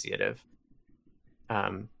associative.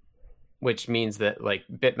 Which means that like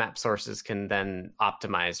bitmap sources can then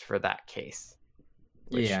optimize for that case.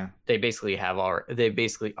 Yeah, they basically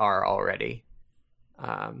are already.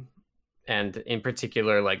 And in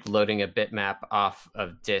particular, like loading a bitmap off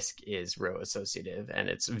of disk is row associative, and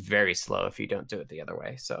it's very slow if you don't do it the other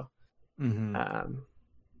way. So,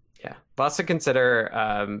 yeah, lots to consider.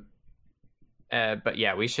 But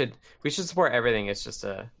yeah, we should support everything. It's just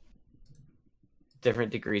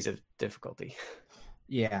different degrees of difficulty.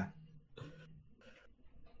 Yeah.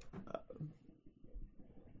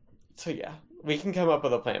 So yeah, we can come up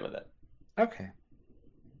with a plan with it. Okay.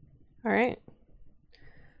 All right.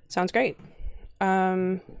 Sounds great.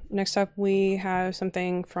 Next up, we have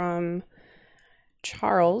something from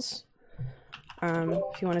Charles.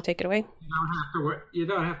 If you want to take it away. You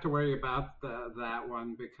don't have to worry about that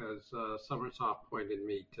one because Summersoft pointed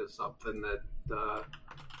me to something that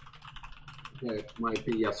might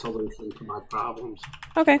be a solution to my problems.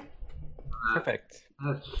 Okay. Perfect.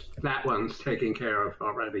 That one's taken care of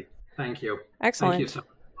already. Thank you. Excellent. Thank you so much.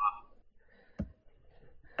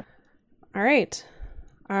 All right.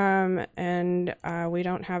 And we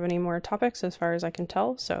don't have any more topics as far as I can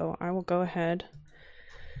tell, so I will go ahead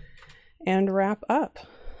and wrap up.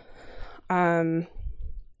 Take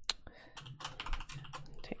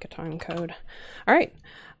a time code. All right.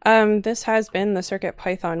 This has been the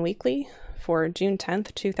CircuitPython Weekly for June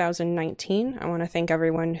 10th, 2019. I want to thank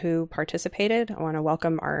everyone who participated. I want to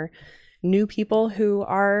welcome our new people who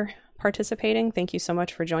are participating. Thank you so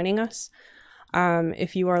much for joining us.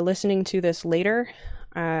 If you are listening to this later,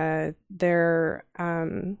 and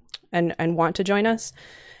want to join us,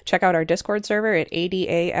 check out our Discord server at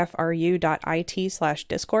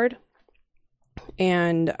adafru.it/discord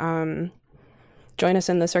and join us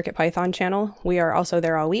in the CircuitPython channel. We are also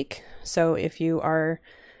there all week. So if you are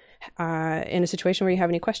in a situation where you have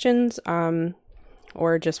any questions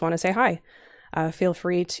or just want to say hi, feel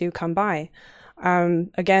free to come by.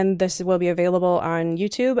 Again, this will be available on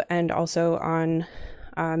YouTube and also on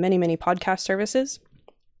many podcast services.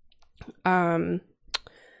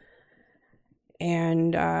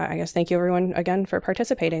 And I guess thank you everyone again for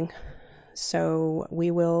participating. So we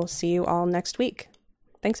will see you all next week.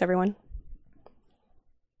 Thanks everyone.